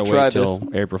 You I'ma gotta try wait till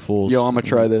this. April Fool's. Yo, I'm going to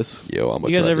try this. Yo, I'm gonna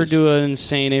You guys try ever this. do an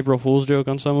insane April Fool's joke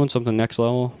on someone? Something next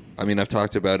level? I mean, I've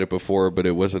talked about it before, but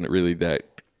it wasn't really that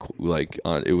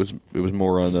it was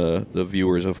more on the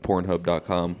viewers of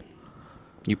Pornhub.com.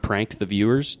 You pranked the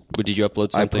viewers? Did you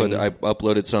upload something? I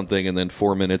uploaded something, and then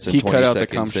 4 minutes and He 20 cut out the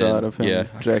seconds cum in, shot of him yeah,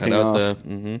 jacking I cut out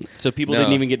off. So people No.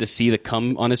 didn't even get to see the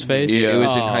cum on his face? It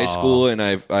was in Aw. high school, and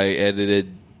I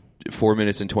edited 4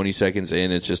 minutes and 20 seconds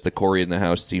in. It's just the Corey in the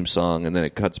House theme song, and then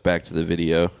it cuts back to the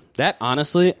video. That,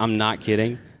 honestly, I'm not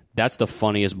kidding. That's the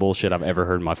funniest bullshit I've ever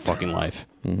heard in my fucking life.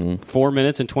 4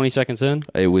 minutes and 20 seconds in?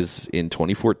 It was in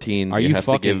 2014. Are you have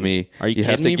fucking... to give me... Are you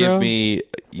have kidding to me, bro?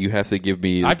 You have to give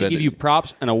me... I have to give you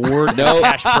props, an award, no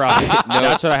cash prize. No,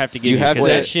 that's what I have to give you. Because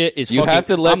that shit is you fucking... have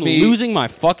to let I'm me... losing my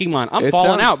fucking mind. I'm It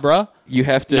falling sounds- out, bro. You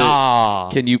have to... Nah.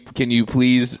 Can you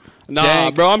please... Nah,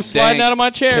 Dank, bro, I'm sliding Dank, out of my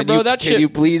chair, can bro. you- That shit... Can you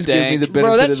please give me the benefit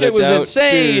Bro, that of the shit was doubt?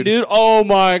 insane, dude. Oh,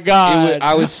 my God.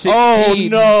 I was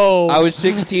 16. Oh, no. I was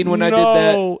 16 when I did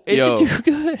that. No, it's Yo. too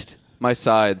good. My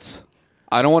sides.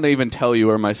 I don't want to even tell you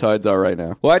where my sides are right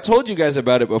now. Well, I told you guys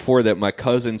about it before that my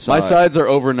cousin saw My it. sides are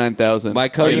over 9,000. My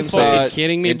cousin you saw fucking it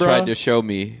kidding me, and bro? tried to show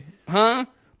me. Huh?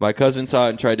 My cousin saw it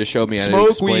and tried to show me. I had to Smoke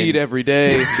explain weed every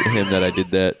day. to him that I did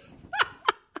that.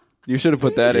 You should have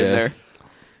put that in Yeah. there.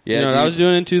 Yeah, You know what dude. I was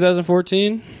doing in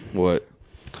 2014? What?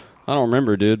 I don't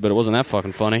remember, dude, but it wasn't that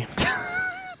fucking funny.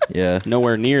 Yeah.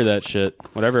 Nowhere near that shit.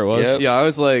 Whatever it was. Yep. Yeah, I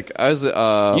was.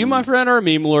 You, my friend, are a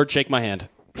meme lord. Shake my hand.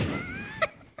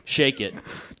 Shake it.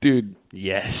 Dude,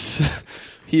 Yes.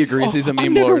 he agrees he's a meme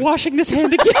I'm never lord. washing this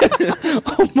hand again.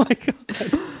 Oh my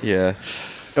god. Yeah.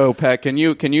 Oh, Pat, can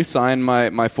you sign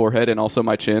my forehead and also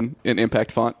my chin in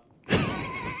impact font?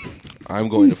 I'm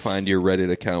going to find your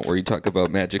Reddit account where you talk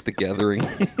about Magic the Gathering.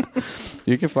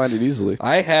 You can find it easily.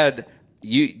 I had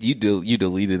you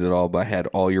deleted it all, but I had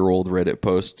all your old Reddit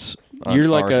posts on You're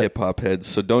like our a- hip hop heads.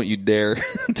 So don't you dare,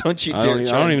 don't you I dare! don't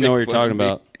try and even know what make you're fun talking of me.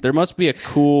 about. There must be a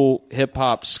cool hip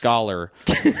hop scholar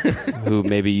who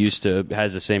maybe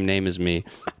has the same name as me.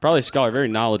 Probably a scholar, very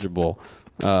knowledgeable,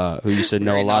 who used to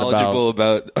know Very a lot knowledgeable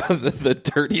about. about the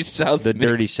Dirty South, The mix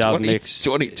Dirty South mix.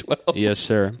 2012. Yes,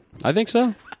 sir. I think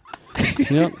so.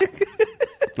 Yep.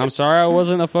 I'm sorry I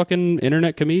wasn't a fucking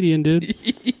internet comedian, dude.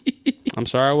 I'm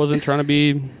sorry I wasn't trying to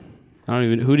be. I don't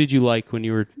even. Who did you like when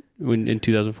you were in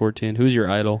 2014? Who's your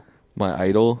idol? My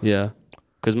idol, Yeah,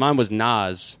 because mine was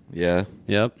Nas. yeah,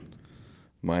 Yep.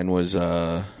 mine was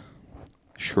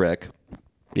Shrek.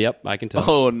 Yep. I can tell.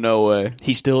 Oh, no way.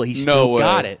 He still No way.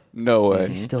 got it. No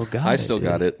way. Still got it. I still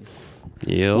got it.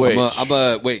 Yep.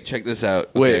 Wait. Wait, check this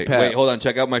out. Wait, Pat. wait, hold on.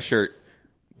 Check out my shirt.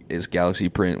 It's Galaxy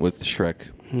print with Shrek.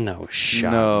 No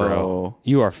shot, No. bro.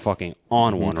 You are fucking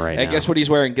on one right Hey, now. guess what he's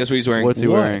wearing? Guess what he's wearing? What's he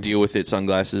wearing? Deal with it.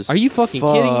 Sunglasses. Are you fucking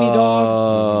kidding me,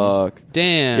 dog? Fuck.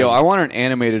 Damn. Yo, I want an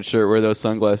animated shirt where those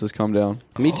sunglasses come down.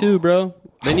 Me too, bro.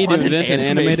 They need to On invent an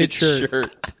animated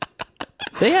shirt.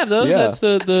 They have those. Yeah. That's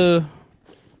the.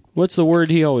 What's the word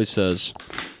he always says?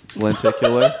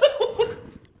 Lenticular.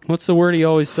 What's the word he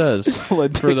always says? For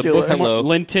the book? Hello.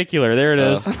 Lenticular. There it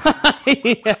is.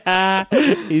 Yeah.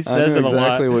 He says it a lot.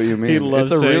 exactly what you mean. He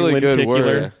loves it's a saying really good lenticular.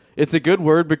 word. It's a good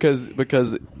word because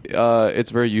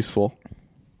it's very useful.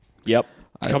 Yep.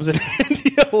 Comes in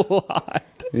handy a lot.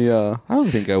 Yeah. I don't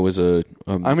think I was a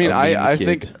I mean, I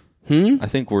think I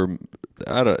think we're.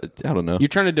 I don't know. You're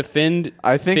trying to defend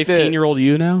I think that- 15-year-old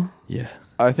you now? Yeah.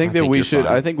 I think that think we you're should.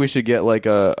 fine. I think we should get like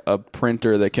a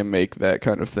printer that can make that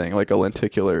kind of thing, like a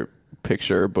lenticular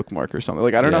picture or bookmark or something.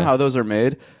 Like I don't know Yeah. how those are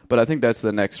made, but I think that's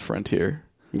the next frontier.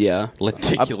 Yeah.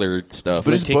 Lenticular stuff.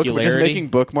 But just Lenticularity? making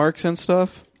bookmarks and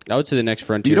stuff. I would say the next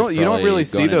frontier. You don't really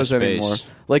see those anymore.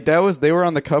 Like they were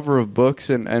on the cover of books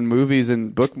and movies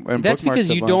and That's bookmarks because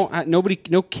a you bunch.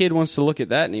 no kid wants to look at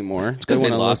that anymore. It's 'cause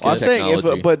they lost I'm it. saying,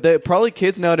 Technology. but probably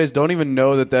kids nowadays don't even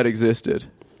know that existed.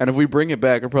 And if we bring it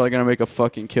back, we're probably gonna make a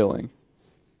fucking killing.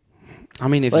 I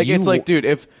mean, if Like you it's like, dude,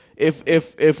 if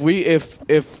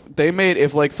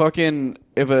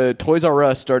a Toys R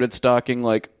Us started stocking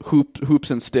like hoops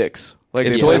and sticks, like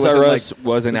If they Toys played R within, Us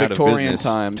wasn't the out of Victorian business.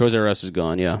 times. Toys R Us is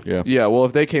gone. Yeah. Yeah. Yeah, well,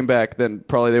 if they came back, then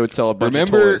probably they would sell a bunch of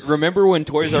toys. Remember when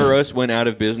Toys R Us went out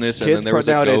of business and Kids then there was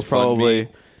a nowadays GoFundMe? probably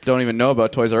don't even know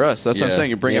about Toys R Us. That's what I'm Yeah. saying.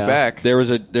 You bring Yeah. it back.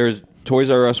 There's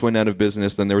Toys R Us went out of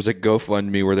business. Then there was a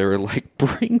GoFundMe where they were like,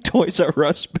 "Bring Toys R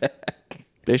Us back."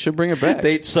 They should bring it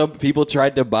back. Some people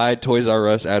tried to buy Toys R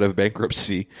Us out of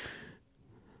bankruptcy.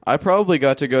 I probably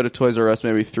got to go to Toys R Us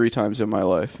maybe 3 times in my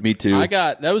life. Me too.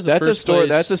 That was the That's a first store. place-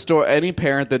 That's a store. Any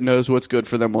parent that knows what's good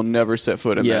for them will never set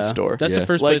foot in that store. That's Yeah. the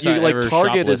first like place I ever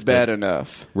Target is shoplifted. bad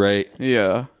enough. right.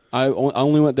 Yeah. I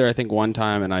only went there I think one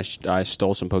time and I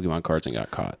stole some Pokemon cards and got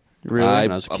caught. Really?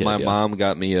 When I was a kid, my yeah. mom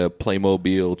got me a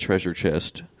Playmobil treasure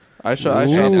chest. I Ooh.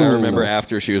 And I remember Ooh.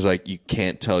 after she was like, "You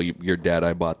can't tell your dad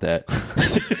I bought that."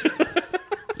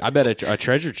 I bet a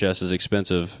treasure chest is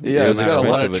expensive. Yeah, It it's was got a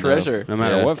lot expensive of enough. treasure. No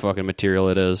matter Yeah. what fucking material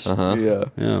it is. Uh-huh.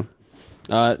 Yeah.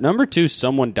 Yeah. Number 2,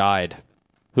 someone died.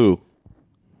 Who?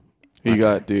 He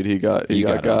got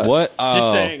got. What? Just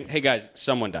Oh. saying, hey guys,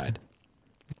 someone died.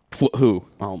 Who?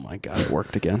 Oh my god, it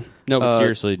worked again. No, but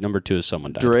seriously, number 2 is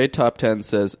someone died. Dre Top 10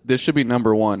 says, this should be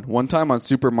number 1. One time on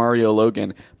Super Mario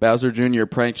Logan, Bowser Jr.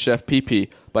 pranked Chef Pee-Pee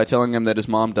by telling him that his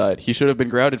mom died. He should have been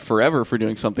grounded forever for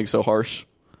doing something so harsh.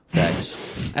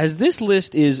 Facts. As this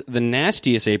list is the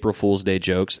nastiest April Fool's Day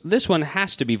jokes, this one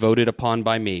has to be voted upon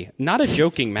by me. Not a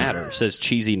joking matter, says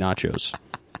Cheesy Nachos.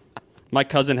 My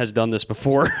cousin has done this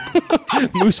before.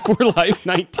 Moose for Life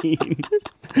 19.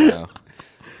 Yeah.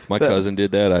 My cousin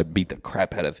did that. I beat the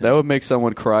crap out of him. That would make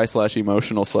someone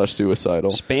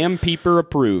cry/emotional/suicidal. Spam Peeper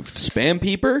approved. Spam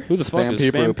Peeper? Who the fuck is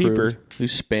Spam Peeper?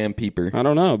 Who's Spam Peeper? I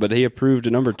don't know, but he approved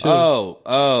number 2.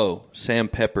 Oh, Sam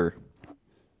Pepper.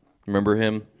 Remember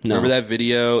him? No. Remember that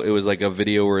video? It was like a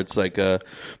video where it's like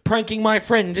pranking my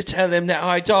friend to tell him that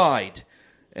I died.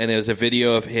 And it was a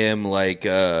video of him like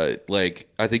I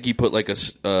think he put like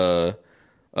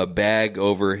a bag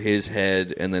over his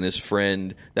head, and then his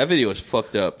friend. That video was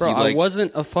fucked up. Bro, I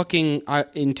wasn't a fucking.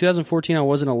 In 2014, I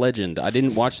wasn't a legend. I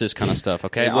didn't watch this kind of stuff.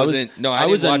 Okay, I didn't watch it.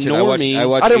 Normie. I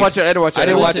watched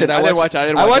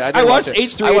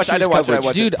H3H's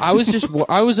coverage. Dude, I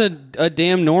was a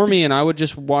damn normie, and I would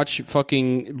just watch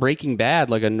fucking Breaking Bad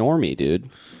like a normie, dude.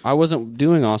 I wasn't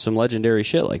doing awesome legendary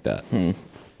shit like that.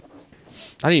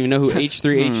 I didn't even know who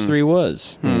H3H3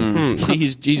 was. See,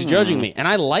 he's judging me, and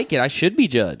I like it. I should be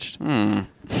judged.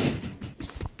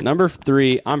 Number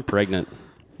 3, I'm pregnant.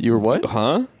 You were what?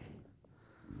 Huh?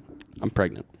 I'm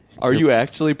pregnant. Are you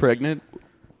actually pregnant?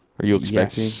 Are you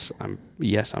expecting?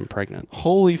 Yes, I'm pregnant.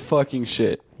 Holy fucking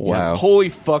shit. Wow. Holy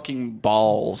fucking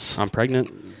balls. I'm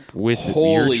pregnant with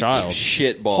Holy your child.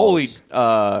 shit balls.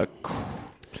 Holy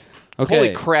Okay.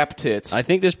 holy crap tits. I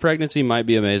think this pregnancy might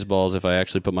be amazeballs if I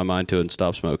actually put my mind to it and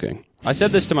stop smoking. I said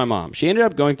this to my mom. She ended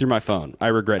up going through my phone. I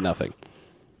regret nothing.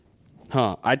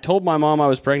 I told my mom I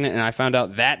was pregnant, and I found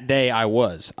out that day I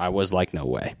was. I was like, no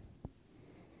way.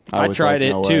 I tried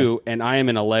it, too, and I am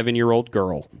an 11-year-old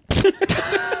girl.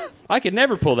 I could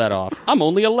never pull that off. I'm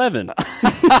only 11.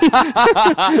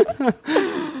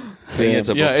 It's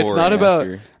a yeah, it's before not and about.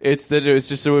 after. It's that it was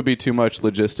just it would be too much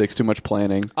logistics, too much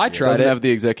planning. I tried Doesn't it. have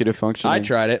the executive function. I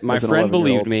tried it. My friend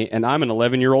believed me, and I'm an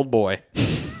 11-year-old boy.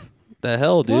 The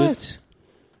hell, dude? What?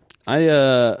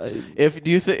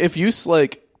 If you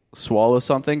like swallow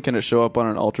something, can it show up on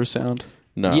an ultrasound?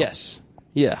 No. Yes.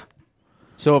 Yeah.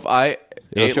 So if I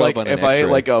ate show up on an I ate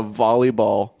X-ray. like a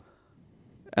volleyball,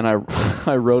 and I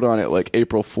wrote on it like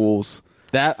April Fools.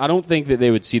 That I don't think that they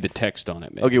would see the text on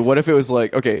it. Maybe. Okay, what if it was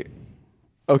like okay.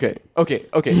 Okay.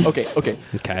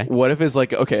 What if it's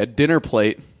like a dinner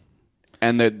plate,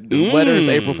 and the letters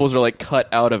April Fools are like cut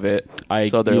out of it?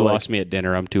 So they're you like, lost me at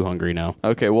dinner. I'm too hungry now.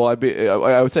 okay. Well,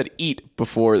 I would said eat way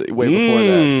before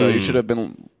that. So you should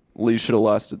have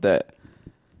lost at that.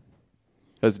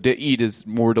 Because eat is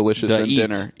more delicious than eat.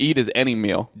 dinner. Eat is any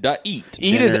meal. Eat.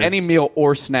 Eat is Dinner. any meal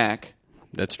or snack.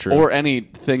 That's true. Or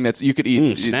anything that's you could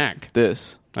eat. Snack.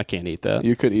 This. I can't eat that.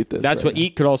 You could eat this. That's right what now.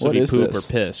 eat could also What be is poop this?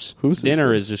 or piss. Who's this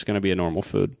Dinner thing? is just going to be a normal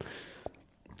food.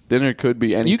 Dinner could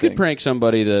be anything. You could prank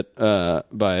somebody that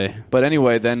by. But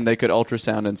anyway, then they could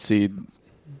ultrasound and see.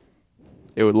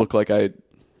 It would look like I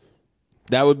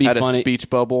That would be had funny. a speech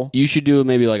bubble. You should do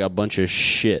maybe like a bunch of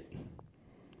shit,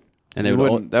 and they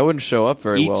would. That wouldn't show up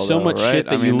very Eat well. so though, much right? shit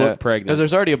that you look pregnant. Because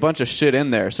there's already a bunch of shit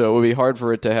in there, so it would be hard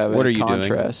for it to have What any are you doing?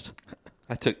 contrast.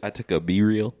 I took a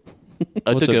B-reel.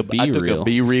 I What's took a a B-reel?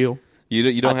 B-reel.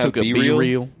 You don't I have took a B-reel?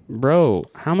 B-reel. Bro,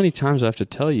 how many times do I have to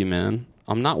tell you, man?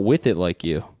 I'm not with it like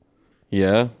you.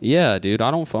 Yeah. Yeah, dude.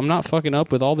 I'm not fucking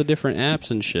up with all the different apps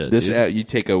and shit. This dude. app, you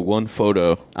take one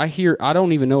photo. I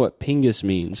don't even know what Pingus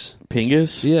means.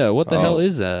 Pingus? Yeah, what the Oh. hell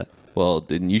is that? Well,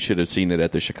 then you should have seen it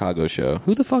at the Chicago show.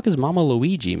 Who the fuck is Mama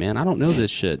Luigi, man? I don't know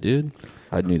this shit, dude.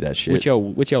 I knew that shit. Which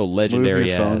yo legendary Move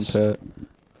your phone, ass. Pat.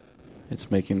 It's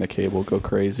making the cable go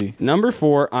crazy. Number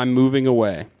 4, I'm moving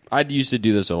away. I used to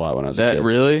do this a lot when I was a That kid.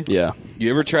 really? Yeah. You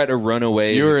ever try to run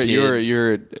away as a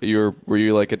kid? Were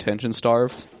you like attention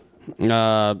starved? That's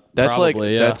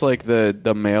Probably, yeah. that's like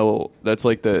the male. That's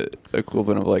like the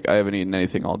equivalent of like I haven't eaten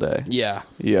anything all day. Yeah.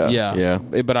 Yeah. Yeah.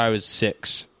 But I was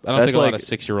 6. I don't That's think a lot like- of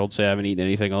 6-year-olds say I haven't eaten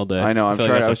anything all day. I know. I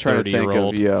was trying to think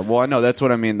of. Yeah. Well, I know. That's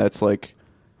what I mean. That's like.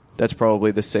 That's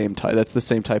probably the same type. That's the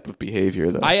same type of behavior,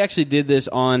 though. I actually did this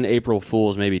on April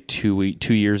Fools maybe 2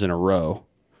 years in a row.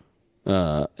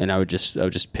 And I would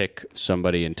just pick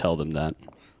somebody and tell them that.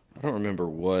 I don't remember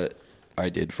what I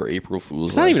did for April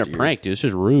Fool's. It's not even a year. prank, dude. It's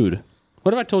just rude.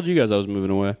 What if I told you guys I was moving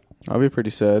away? I'll be pretty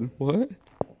sad. What?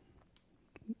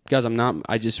 Guys, I'm not.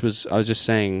 I was just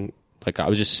saying. Like I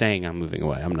was just saying, I'm moving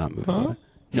away. I'm not moving away.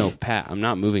 No, Pat, I'm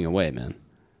not moving away, man.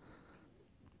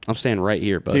 I'm staying right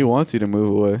here, bud. He wants you to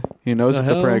move away. He knows The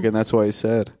it's hell? a prank, and that's why he's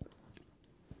sad.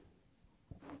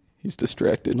 He's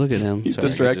distracted. Look at him. He's Sorry, I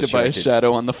got distracted by a distracted.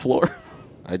 shadow on the floor.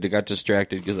 I got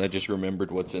distracted because I just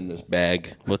remembered what's in this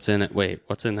bag. What's in it? Wait,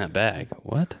 what's in that bag?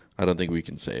 What? I don't think we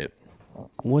can say it.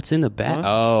 What's in the bag?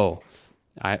 Oh,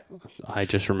 I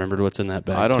just remembered what's in that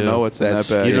bag. I don't too. know what's in that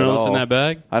bag. You don't at know what's in all. that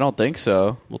bag? I don't think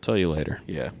so. We'll tell you later.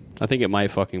 Yeah. I think it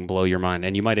might fucking blow your mind,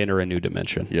 and you might enter a new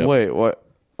dimension. Yep. Wait, what?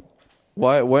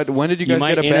 Why? What? When did you You guys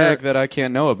might get a enter- bag that I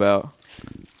can't know about?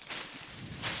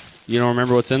 You don't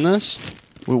remember what's in this?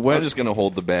 I'm just going to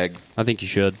hold the bag. I think you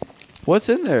should. What's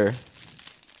in there?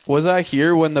 Was I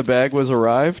here when the bag was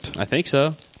arrived? I think so.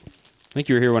 I think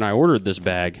you were here when I ordered this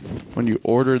bag. When you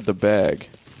ordered the bag?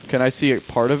 Can I see a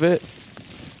part of it?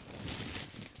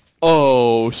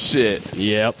 Oh shit!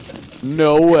 Yep.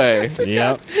 No way!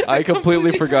 Yep. I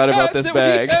completely forgot about this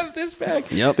bag. We have this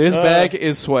bag. Yep. This bag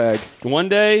is swag. One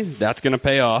day, that's going to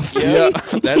pay off. Yeah,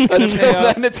 That's going to pay Until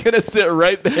off. then, it's gonna sit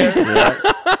right there.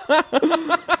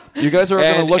 You guys are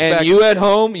going to And, look and back. you at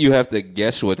home, you have to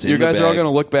guess what's in You the guys bag. are all going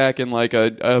to look back in like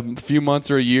a few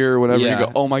months or a year or whenever Yeah. you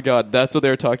go, oh my god, that's what they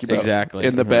were talking about. Exactly.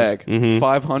 In the bag.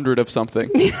 500 of something.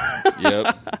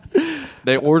 Yep.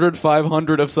 They ordered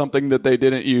 500 of something that they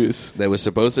didn't use. That was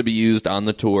supposed to be used on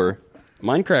the tour.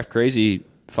 Minecraft Crazy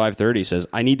 530 says,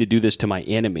 I need to do this to my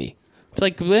enemy. It's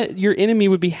like, your enemy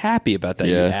would be happy about that,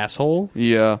 Yeah. you asshole.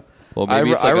 Yeah. Well,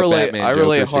 maybe it's like a relate, Batman I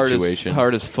relate Joker situation.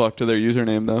 hard as fuck to their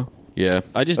username, though. Yeah.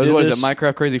 I just What did is this. it,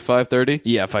 Minecraft Crazy 530?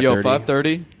 Yeah, Yo, 530.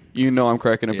 530, you know I'm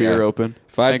cracking a beer Yeah. open.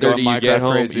 5:30, I you go get Minecraft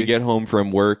home. Crazy. You get home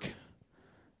from work.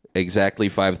 Exactly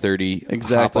 5:30.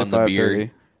 Exactly Hop on the beer. 5:30.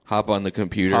 Hop on the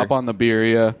computer. Hop on the beer,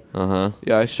 yeah.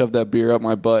 Yeah. I shoved that beer up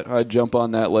my butt. I jump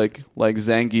on that like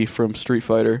Zangief from Street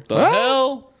Fighter. The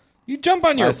hell? You jump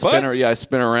on your I butt. I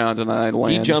spin around and I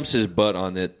land. He jumps his butt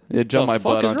on it. It jumped The my fuck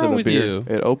butt is onto wrong the with beer. you?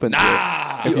 It opens it.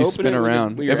 If You you open spin it with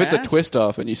around. your If it's a ass? twist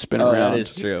off and you spin Oh, around. that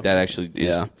is true. That actually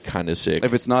is Yeah. kind of sick.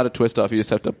 If it's not a twist off, you just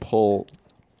have to pull.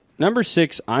 Number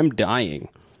 6, I'm dying.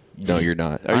 No, you're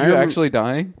not. Are you actually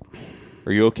dying?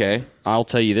 Are you okay? I'll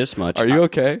tell you this much. Are you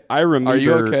okay? I remember. Are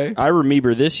you okay? I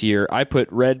remember this year I put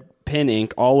red pen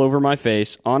ink all over my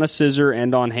face, on a scissor,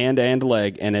 and on hand and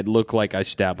leg, and it looked like I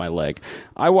stabbed my leg.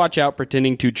 I watch out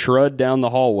pretending to trud down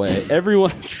the hallway. Everyone,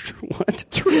 what?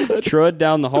 Trud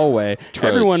down the hallway.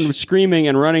 Everyone was screaming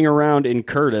and running around in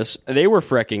Curtis. They were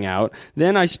freaking out.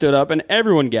 Then I stood up and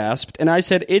everyone gasped, and I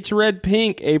said, "It's red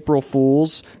pink, April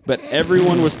Fools!" But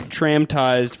everyone was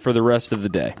traumatized for the rest of the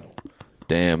day.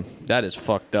 Damn. That is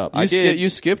fucked up. You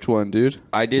skipped one, dude.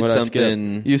 I did What'd I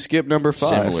something You skipped number 5.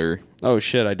 similar. Oh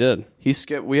shit, I did. He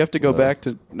skipped. We have to go back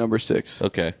to number 6.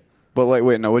 Okay. But like,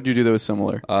 wait, no. What did you do that was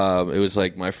similar? It was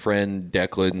like my friend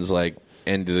Declan's like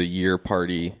end of the year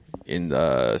party in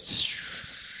 7th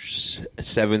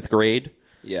grade.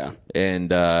 Yeah.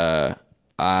 And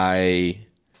I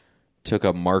took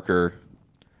a marker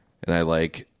and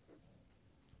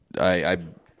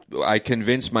I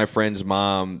convinced my friend's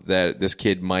mom that this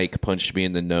kid Mike punched me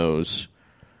in the nose,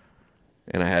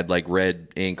 and I had like red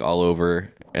ink all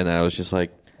over, and I was just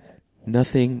like,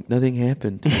 nothing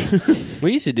happened.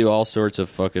 We used to do all sorts of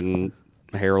fucking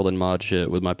Harold and Maude shit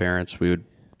with my parents. We would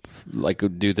like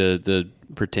do the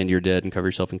pretend you're dead and cover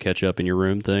yourself in ketchup in your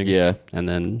room thing. Yeah. And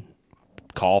then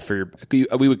call for your...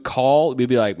 We'd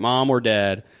be like, Mom or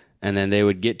Dad, and then they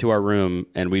would get to our room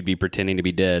and we'd be pretending to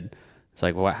be dead. It's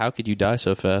like, well, how could you die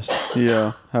so fast?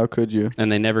 Yeah. How could you?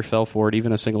 And they never fell for it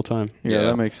even a single time. Yeah,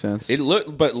 that makes sense.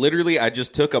 But literally, I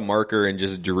just took a marker and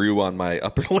just drew on my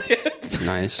upper lip,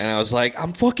 Nice. and I was like,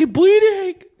 I'm fucking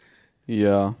bleeding.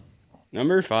 Yeah.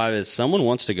 Number 5 is someone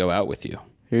wants to go out with you.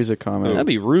 Here's a comment. That'd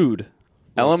be rude.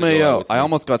 wants to go out LMAO. with I me?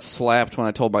 almost got slapped when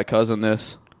I told my cousin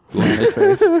this. Who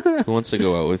wants to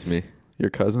go out with me? Your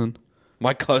cousin?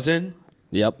 My cousin.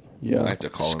 Yep. Yeah. I have to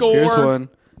call him. Score. Here's one.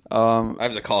 I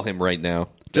have to call him right now.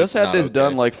 Just That's had not this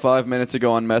done okay. like 5 minutes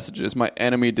ago on messages. My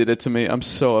enemy did it to me. I'm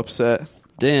so upset.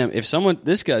 Damn, if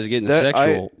this guy's getting That-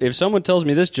 sexual. If someone tells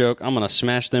me this joke, I'm going to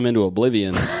smash them into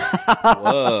oblivion.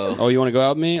 Whoa. Oh, you want to go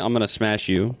out with me? I'm going to smash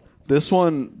you. This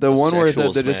one, the one where it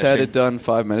sexual said they just had smashing. it done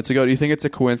 5 minutes ago. Do you think it's a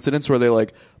coincidence where they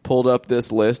like pulled up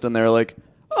this list and they're like,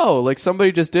 oh, like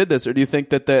somebody just did this? Or do you think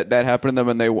that happened to them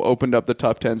and they opened up the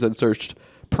top 10s and searched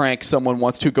prank someone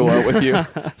wants to go out with you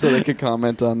so they could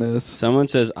comment on this? Someone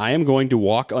says, I am going to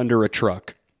walk under a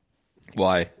truck.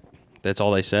 Why? That's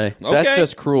all they say. That's Okay.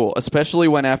 just cruel, especially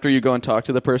when after you go and talk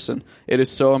to the person, it is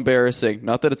so embarrassing.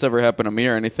 Not that it's ever happened to me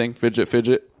or anything.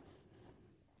 Fidget.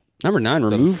 Number 9, The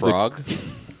remove frog.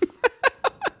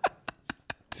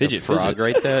 fidget. Frog, Fidget.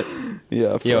 right? That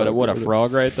Yeah. Yeah, what a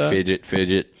frog right there. fidget.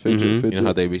 Fidget. You know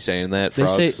how they be saying that? They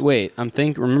Frogs. say, wait,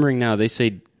 remembering now, they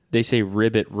say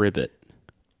ribbit.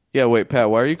 Yeah, wait, Pat.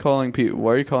 Why are you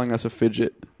calling us a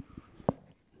fidget?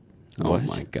 Oh What?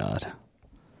 my god.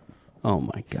 Oh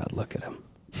my god, look at him.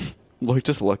 Look,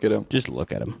 just look at him. Just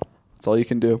look at him. That's all you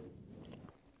can do.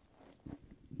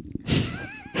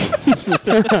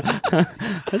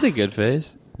 That's a good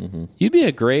face. Mm-hmm. You'd be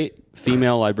a great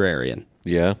female librarian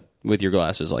Yeah. with your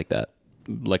glasses like that.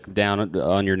 Like down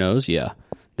on your nose, yeah.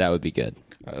 That would be good.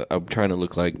 I'm trying to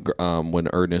look like when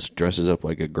Ernest dresses up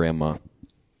like a grandma.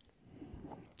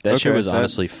 That shit Okay, was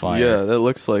honestly fire. Yeah, that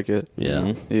looks like it.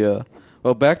 Yeah. Yeah.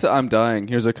 Well, back to I'm dying.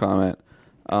 Here's a comment.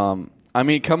 I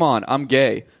mean, come on, I'm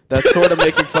gay. That's sort of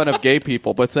making fun of gay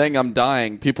people, but saying I'm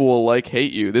dying, people will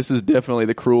hate you. This is definitely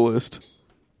the cruelest.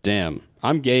 Damn.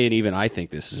 I'm gay and even I think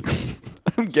this is mean.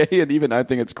 I'm gay and even I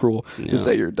think it's cruel Yeah. to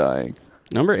say you're dying.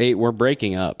 Number 8, we're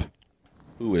breaking up.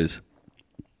 Who is?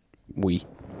 We.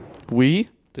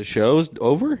 The show's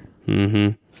over?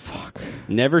 Mm-hmm. Fuck.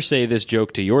 Never say this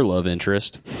joke to your love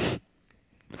interest.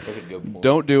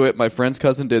 Don't do it. My friend's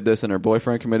cousin did this and her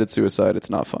boyfriend committed suicide. It's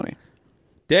not funny.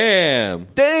 Damn.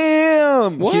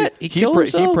 Damn! What? He killed He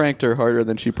himself? pranked her harder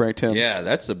than she pranked him. Yeah,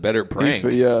 that's a better prank.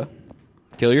 Yeah.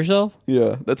 Kill yourself?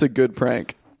 Yeah. That's a good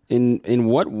prank. In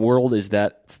what world is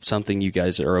that something you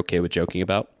guys are okay with joking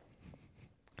about?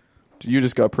 You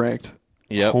just got pranked.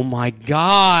 Yep. Oh my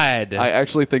god! I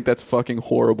actually think that's fucking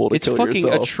horrible to it's kill fucking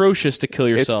yourself. atrocious to kill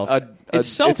yourself. It's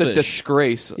selfish. It's a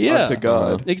disgrace Yeah. unto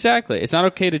God. Exactly. It's not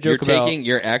okay to joke about.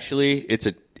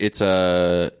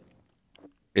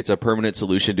 It's a permanent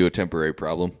solution to a temporary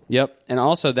problem. Yep. And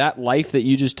also, that life that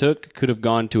you just took could have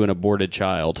gone to an aborted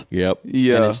child. Yep.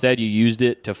 Yeah. And instead, you used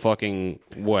it to fucking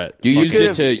what? You used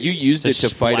could've- it to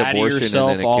fight splatter abortion and yourself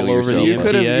then to all kill over the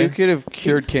yourself. MTA. You could have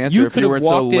cured cancer You if could you have weren't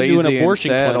so walked into lazy an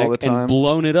abortion and sad all the clinic time. and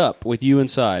blown it up with you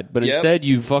inside, but Yep. instead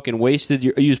you fucking wasted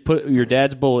you just put your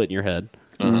dad's bullet in your head.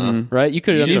 Right? You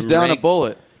could have done He's some down a rank-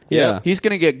 bullet. Yeah. He's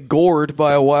going to get gored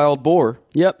by a wild boar.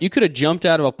 Yep, you could have jumped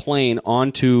out of a plane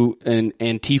onto an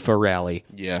Antifa rally.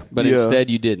 Yeah. But Yeah. instead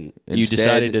you didn't. You Instead-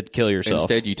 decided to kill yourself.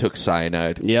 Instead, you took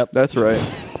cyanide. Yep. That's right.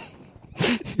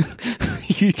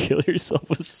 You kill yourself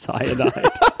with cyanide.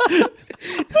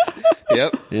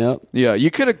 Yep. Yep. Yeah, you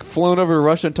could have flown over to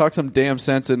Russia and talked some damn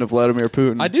sense into Vladimir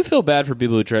Putin. I do feel bad for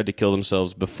people who tried to kill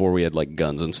themselves before we had like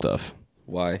guns and stuff.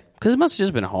 Why? Because it must have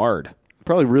just been hard.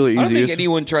 Probably really I don't easy. think Just-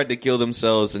 anyone tried to kill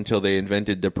themselves until they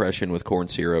invented depression with corn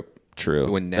syrup.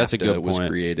 True. When NAFTA That's a good was point.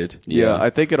 created. yeah, I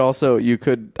think it also,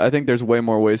 I think there's way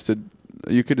more ways to,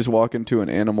 you could just walk into an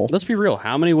animal. Let's be real.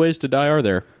 How many ways to die are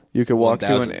there? You could walk to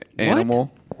 1,000. an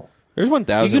animal. There's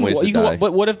 1,000 ways to die.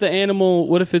 But what if the animal?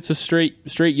 What if it's a straight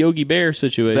Yogi Bear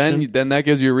situation? Then that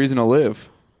gives you a reason to live.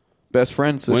 Best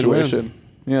friend Win-win. situation.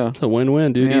 Yeah. It's a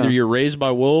win-win, dude. Yeah. Either you're raised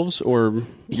by wolves or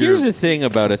Here's you're the thing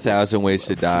about 1,000 ways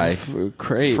to die.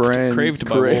 craved Friends,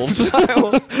 by wolves.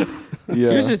 Yeah.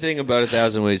 Here's the thing about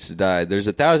 1,000 ways to die. There's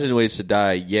 1,000 ways to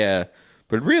die, yeah,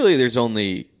 but really there's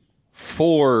only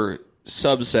 4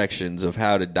 subsections of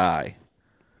how to die.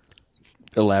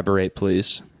 Elaborate,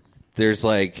 please. There's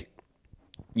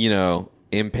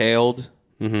impaled,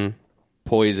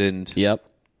 poisoned, Yep.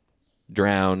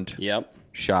 drowned, Yep.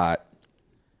 shot.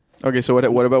 Okay, so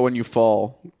what about when you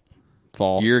fall?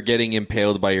 Fall. You're getting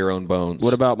impaled by your own bones.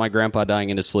 What about my grandpa dying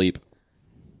in his sleep?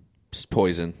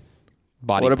 poison?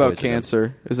 Body What about poisoning.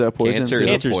 cancer? Is that poison? Cancer too? is-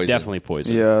 Cancer's poison. definitely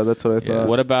poison. Yeah, that's what I thought.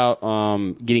 What about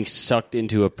getting sucked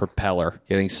into a propeller?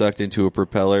 Getting sucked into a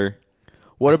propeller.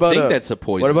 What about think that's a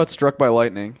poison. What about struck by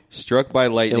lightning? Struck by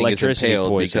lightning Electricity is impaled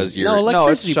poison. because you're No, No, it's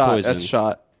electricity shot. poison. That's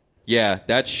shot. yeah,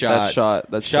 that's shot.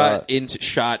 That's shot.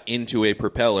 Shot into a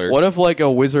propeller. What if a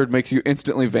wizard makes you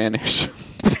instantly vanish?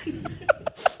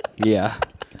 Yeah.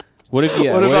 What if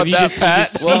you? What about if that, you Pat?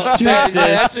 just Well, cease to that's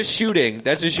exist? a shooting.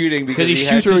 That's a shooting because he has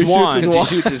shoots to- his wand. Because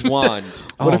he shoots his wand.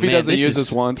 What if he man, doesn't this use is-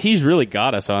 his wand? He's really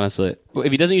got us, honestly.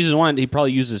 If he doesn't use his wand, he'd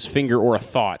probably use his finger or a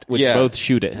thought, which Yeah. both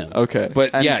shoot at him. Okay,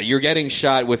 But And- yeah, you're getting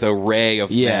shot with a ray of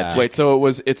Yeah. magic. Wait, so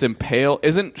it's impale?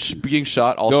 Isn't being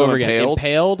shot also Go over again. impaled?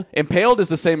 Impaled? Impaled is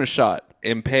the same as shot.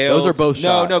 Impaled. Those are both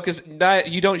shot. No, because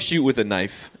you don't shoot with a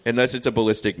knife unless it's a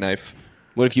ballistic knife.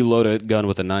 What if you load a gun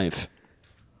with a knife?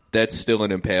 That's still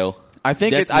an impale. I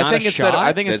think That's it's. I not think a instead. shot?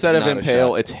 I think That's instead of not a impale,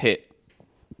 shot. it's hit.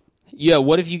 Yeah,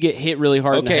 what if you get hit really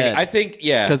hard in the Okay, head? I think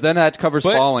yeah. Because then that covers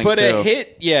falling but too. a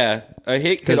hit, yeah, a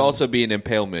hit could 'Cause- also be an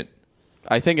impalement.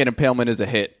 I think an impalement is a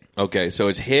hit. Okay, so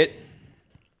it's hit,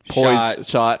 Poison,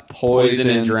 shot, poison,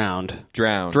 Poison and drowned.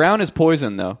 drown. Drown is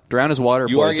poison though. Drown is water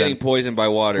You poison. are getting poisoned by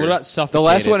water. What about suffocated? the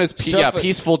last one is Suffo-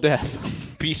 peaceful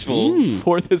death. peaceful?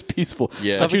 Fourth is peaceful.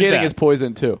 Yeah. Suffocating that. is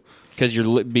poison too. because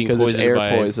you're being 'Cause it's poisoned air by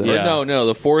poison. Yeah. No.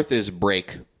 The fourth is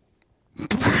break.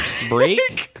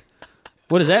 Break?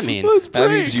 What does that mean? That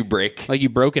means you break. Like you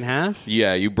broke in half?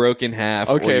 Yeah, you broke in half.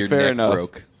 Okay, or your fair neck enough.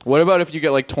 broke. What about if you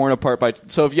get like torn apart by?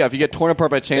 So if you get torn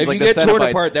apart by chains, If like you the get torn Cenobites,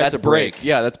 apart, that's a break.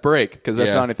 Yeah, that's break because that's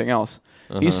Yeah. not anything else.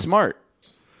 He's smart.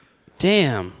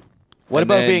 Damn. What And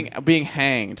about then- being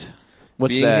hanged?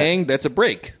 What's Being that? hanged, that's a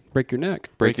break. Break your neck.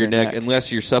 Break your neck. neck.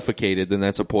 Unless you're suffocated, then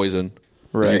that's a poison. 'Cause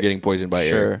Right. You're getting poisoned by air.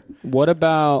 Sure. What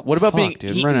about Being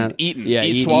dude, eaten? run out- Eaten. Yeah,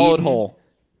 you eaten. swallowed Eaten. whole.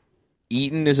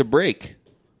 Eaten is a break.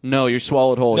 No, you're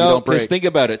swallowed whole. you No, don't break. because think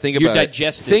about it. Think You're about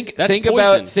digested. it. Think That's think poison.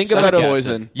 about think That's about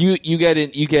poison. You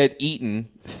get eaten.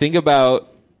 Think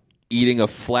about eating a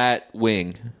flat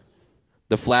wing,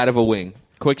 the flat of a wing.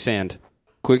 Quicksand.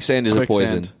 Quicksand is a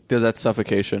poison. Quicksand. Does that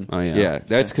suffocation? Oh yeah. Yeah,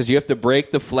 that's because you have to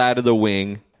break the flat of the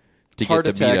wing to Heart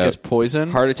get the meat attack up. is poison.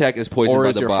 Heart attack is poisoned or by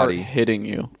is the your body. heart hitting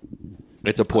you?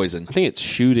 It's a poison. I think it's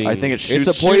shooting. I think it's It's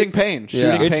a shooting pain.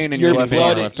 Shooting It's pain in your your left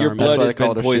blood. arm. left Your arm. blood That's why has they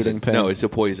call been it a shooting poisoned. pain. No, it's a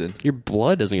poison. your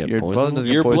blood doesn't get Your poisoned. blood doesn't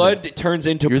get Your poison. blood turns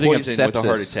into You're thinking of poison with a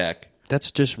heart sepsis. attack.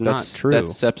 That's just That's not true.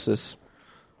 That's sepsis.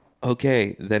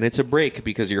 Okay, then it's a break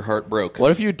because your heart broke. What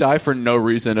if you die for no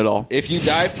reason at all? if you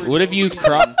die for? What if you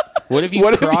What if you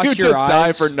What if cross you your just eyes?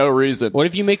 die for no reason? What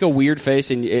if you make a weird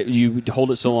face and you hold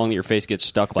it so long that your face gets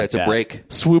stuck like That's that? a break.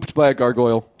 Swooped by a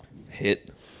gargoyle. Hit.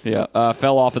 Yeah.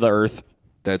 Fell off of the earth,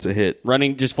 That's a hit.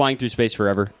 running, just flying through space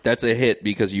forever. That's a hit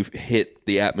because you've hit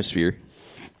the atmosphere.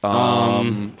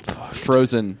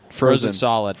 Frozen. Frozen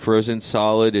solid. Frozen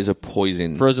solid is a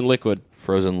poison. Frozen liquid.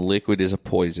 Frozen liquid is a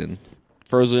poison.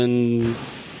 Frozen.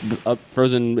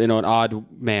 Frozen in an odd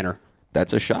manner.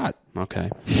 That's a shot. Okay.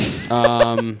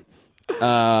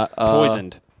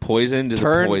 Poisoned. Poisoned is a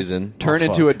poison. Turn Oh,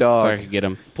 into a fuck. dog. If I could get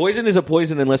him. Poison is a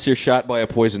poison unless you're shot by a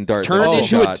poison dart. Turned That's a into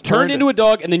shot. turned into a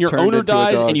dog, and then your Turned owner into a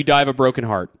dies, dog. and you die of a broken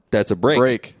heart. That's a break.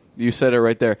 Break. You said it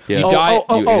right there. Yeah. You Oh, die- oh,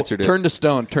 oh, you oh. answered it. Turn to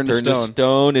stone. Turn to Turn to stone.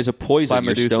 stone is a poison. By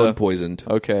You're Medusa. stone poisoned.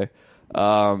 Okay.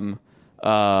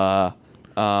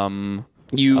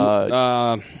 You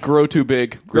Grow too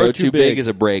big. Grow too big is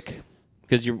a break.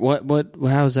 because you what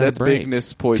how is that That's a break?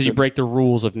 bigness Because poison. you break the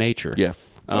rules of nature. Yeah.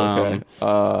 Okay.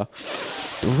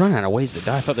 We're running out of ways to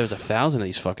die. I thought there was 1,000 of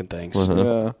these fucking things.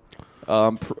 Yeah.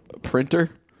 Printer.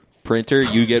 Printer,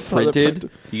 you get Saw the printed. printer.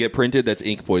 You get printed. That's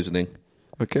ink poisoning.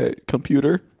 Okay.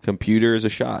 Computer. Computer is a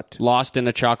shot. Lost in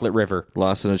a chocolate river.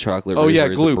 Lost in a chocolate Oh river yeah,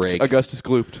 is a glooped. break. Augustus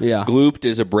glooped. Yeah. Glooped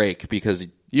is a break because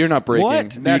You're not breaking.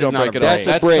 What? You That is don't not break a at all. break.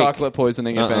 That's a break. chocolate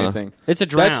poisoning, if anything. It's a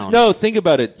drown. that's no. Think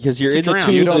about it because you're It's in a the drown.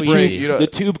 tube. You The don't tube, break. You don't- the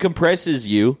tube compresses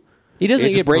you. He doesn't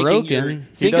It's get breaking broken. your- He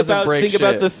Think doesn't about break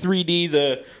about shit. the 3D.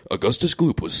 The Augustus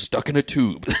Gloop was stuck in a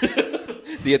tube.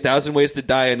 The 1,000 Ways to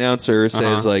Die announcer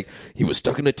says like he was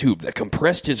stuck in a tube that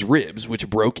compressed his ribs, which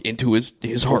broke into his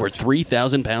heart. Over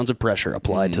 3,000 pounds of pressure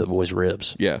applied to the boy's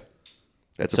ribs. Yeah,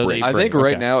 that's So a break. they- I think Okay.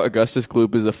 right now Augustus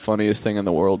Gloop is the funniest thing in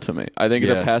the world to me. I think in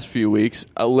Yeah. the past few weeks,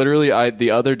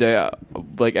 the other day,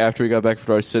 like after we got back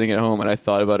from I was sitting at home and I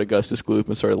thought about Augustus Gloop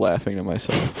and started laughing to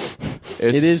myself.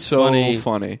 It's It is so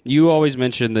funny. You always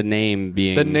mention the name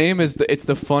being... The name is it's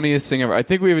the funniest thing ever. I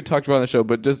think we even talked about it on the show,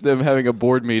 but just them having a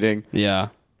board meeting Yeah.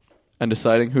 and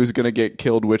deciding who's going to get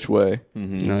killed which way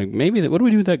Like, maybe... what do we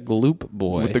do with that Gloop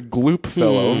boy? with the Gloop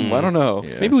fellow. I don't know.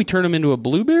 Yeah. Maybe we turn him into a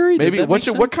blueberry? Did Maybe that make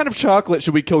sense? what kind of chocolate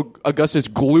should we kill Augustus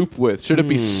Gloop with? Should it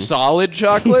be solid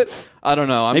chocolate? I don't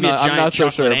know. Maybe a I'm giant not so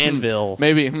sure. chocolate anvil.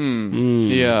 Maybe.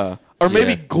 Yeah. Or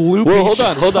maybe Yeah. Gloopy. Well, hold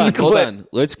on. Hold chocolate. on.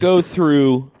 Let's go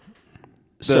through.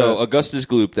 So Augustus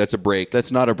Gloop, that's a break.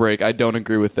 That's not a break. I don't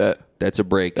agree with that. That's a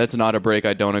break. That's not a break.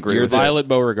 I don't agree You're with the- that. Violet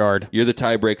Beauregard. You're the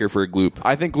tiebreaker for a Gloop.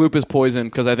 I think Gloop is poison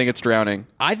because I think it's drowning.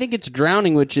 I think it's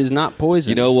drowning, which is not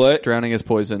poison. You know what? Drowning is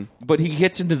poison. But he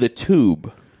gets into the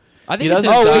tube. I think He it's doesn't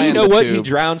Oh, die you in know the what? He tube.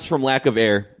 drowns from lack of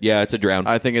air. Yeah, it's a drown.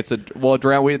 I think it's a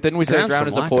drown. Didn't we say Drowns drown from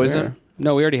is a lack of poison? air.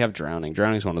 No, we already have drowning.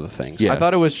 Drowning is one of the things. Yeah. I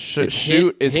thought it was It's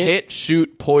shoot. Is hit- hit,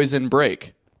 shoot, poison,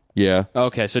 break. yeah.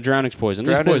 Okay, so drowning's poison.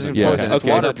 Drowning It's poison. is poison. Yeah. It's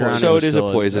Okay. water Drowning poison. So it is a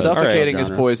still poison. All right. Suffocating is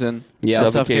Drowner. poison. Yeah.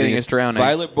 Suffocating is drowning.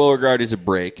 Violet Beauregard is a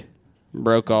break.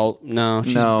 Broke all. No,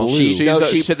 she's No, blue. she- She,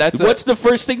 She's a- that's a- what's the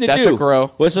first thing to that's do? a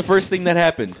grow. What's the first thing that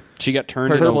happened? got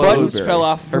turned Her into a buttons blueberry. fell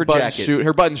off of her buttons jacket. shoot.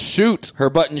 Her buttons shoot. Her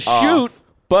buttons shoot,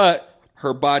 but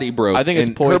her body broke. I think it's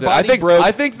And poison. Her body broke.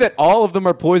 I think that all of them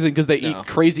are poison because they No. eat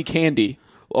crazy candy.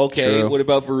 Okay, True. what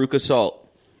about Veruca Salt?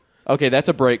 Okay, that's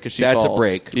a break because she That's a falls.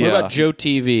 break. Yeah. What about Joe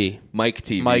TV? Mike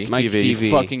TV. Mike Mike TV?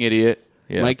 TV. Fucking idiot.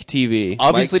 Yeah. Mike TV.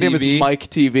 Obviously, Mike his name TV. is Mike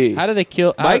TV. How do they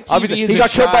kill? Mike TV Obviously, is he a got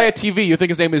killed shot. by a TV. You think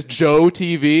his name is Joe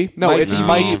TV? No, Mike it's TV.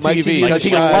 Mike Mike TV TV because is he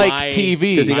a shot. liked TV.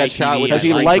 Because he got Mike shot TV. with Because a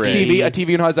he shrink liked ray. TV. A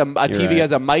TV has a TV right.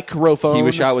 has a microphone. He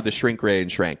was shot with a shrink ray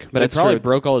and shrank. But That's it probably true.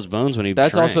 broke all his bones when he.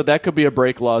 That's shrank. also that could be a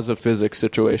break laws of physics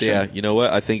situation. Yeah, you know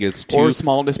what? I think it's two. Or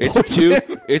smallness It's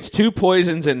poison. It's two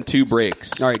poisons and two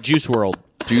breaks. All right, Juice World.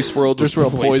 Juice WRLD was Just real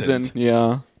poison.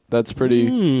 Yeah. That's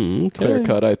pretty clear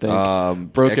cut, I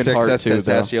think. Broken Heart too,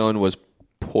 though. Tentacion was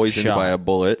poisoned Shot. by a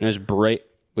bullet. There's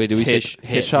Wait, did we say Hit.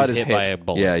 His shot He was is hit by hit. a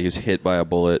bullet? Yeah, he was hit by a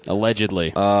bullet.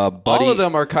 Allegedly. Buddy, All of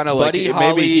them are kind of like Buddy maybe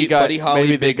Holly, he got Buddy Holly,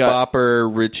 maybe they Big got Bopper,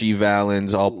 Richie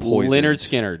Valens, all poisoned. Leonard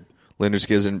Skinner. Leonard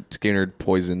Skinner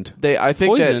poisoned they. I think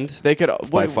Poisoned? that they could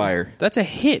by fire. That's a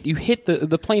hit. You hit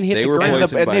the plane. Hit They the were ground.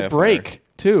 poisoned by they a break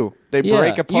too. They Yeah.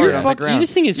 break apart You're on the fuck- ground.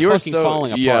 this thing is You are fucking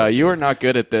falling Yeah, apart. you are not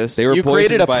good at this. They were you poisoned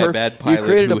created by a per- bad pilot You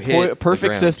created who a hit the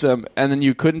perfect ground. system, and then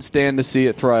you couldn't stand to see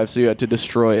it thrive, so you had to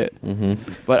destroy it. Mm-hmm.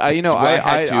 But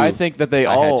I think that they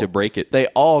I all had to break it. They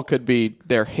all could be.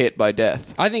 They're hit by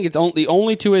death. I think it's the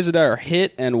only two ways to die are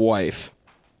hit and wife.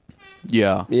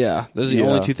 Yeah. Yeah, those are the Yeah.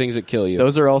 only two things that kill you.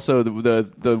 Those are also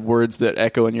the words that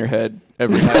echo in your head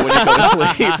every night when you go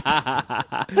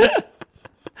to sleep.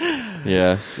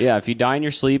 Yeah. Yeah, if you die in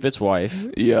your sleep, it's wife.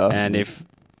 Yeah. And if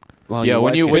Yeah, your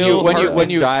when wife- you- When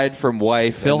you died from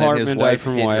wife, Phil and then his Hartman wife died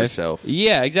from hit wife. herself.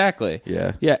 Yeah, exactly.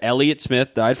 Yeah. Yeah, Elliott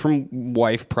Smith died from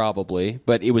wife probably,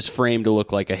 but it was framed to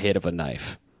look like a hit of a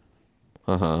knife.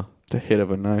 The hit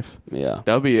of a knife. Yeah.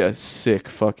 That would be a sick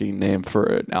fucking name for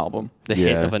an album. The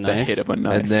hit Yeah. of a The knife. hit of a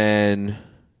knife. And then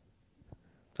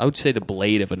I would say the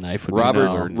blade of a knife would Robert- be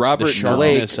more. Robert the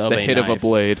sharpness Blake, of the a hit of a knife.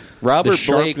 blade. Robert The Blake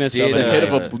sharpness did of The a hit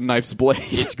knife. of a knife's blade.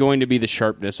 It's going to be the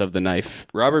sharpness of the knife.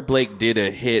 Robert Blake did a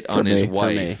hit on me, his for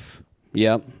me. wife.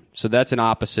 Yep. So that's an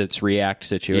opposites react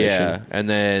situation. Yeah, and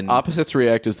then Opposites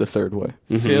react is the third way.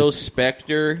 Phil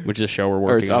Spector. Which is a show we're Or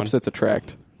working it's on. opposites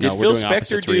attract. No, Did we're Phil doing Spector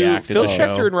opposites do? react. It's Phil a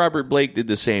Spector show. and Robert Blake did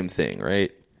the same thing,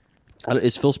 right?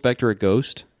 Is Phil Spector a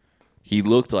ghost? He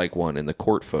looked like one in the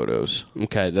court photos.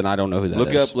 Okay, then I don't know who that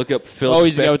is. Look up Phil. Oh,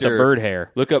 he's Spector. the guy with the bird hair.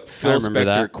 Look up Phil remember Spector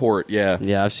that. court. Yeah,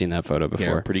 Yeah, I've seen that photo before.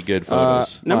 yeah, pretty good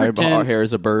photos. Number Our 10. hair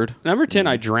is a bird. Number 10.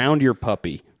 I drowned your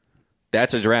puppy.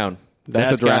 That's a drown.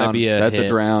 That's a drown. gotta be a That's hit. a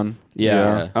drown.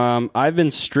 Yeah. I've been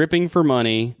stripping for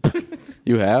money.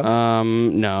 You have?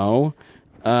 No.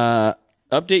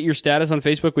 Update your status on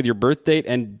Facebook with your birth date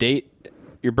and date.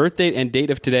 Your birth date and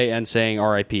date of today, and saying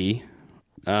R.I.P.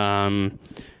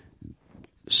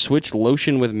 Switch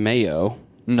lotion with mayo.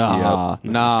 nah.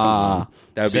 Nah.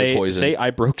 That would be a poison. Say I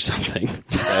broke something.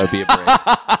 That would be a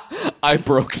break. I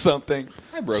broke something.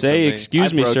 I broke Say, something.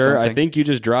 excuse I me, broke sir. I something. think you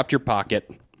just dropped your pocket.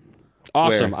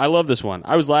 Awesome. Where? I love this one.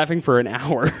 I was laughing for an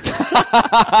hour.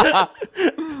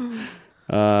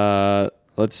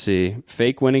 Let's see.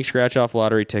 Fake winning scratch off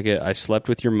lottery ticket. I slept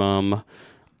with your mom.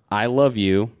 I love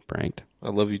you. Pranked. I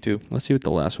love you too. Let's see what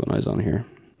the last one is on here.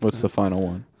 What's the final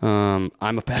one?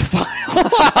 I'm a pedophile.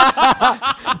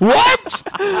 What?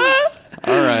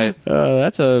 All right.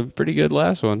 That's a pretty good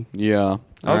last one. Yeah.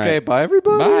 All Okay, right. bye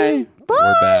everybody. Bye.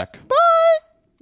 We're back.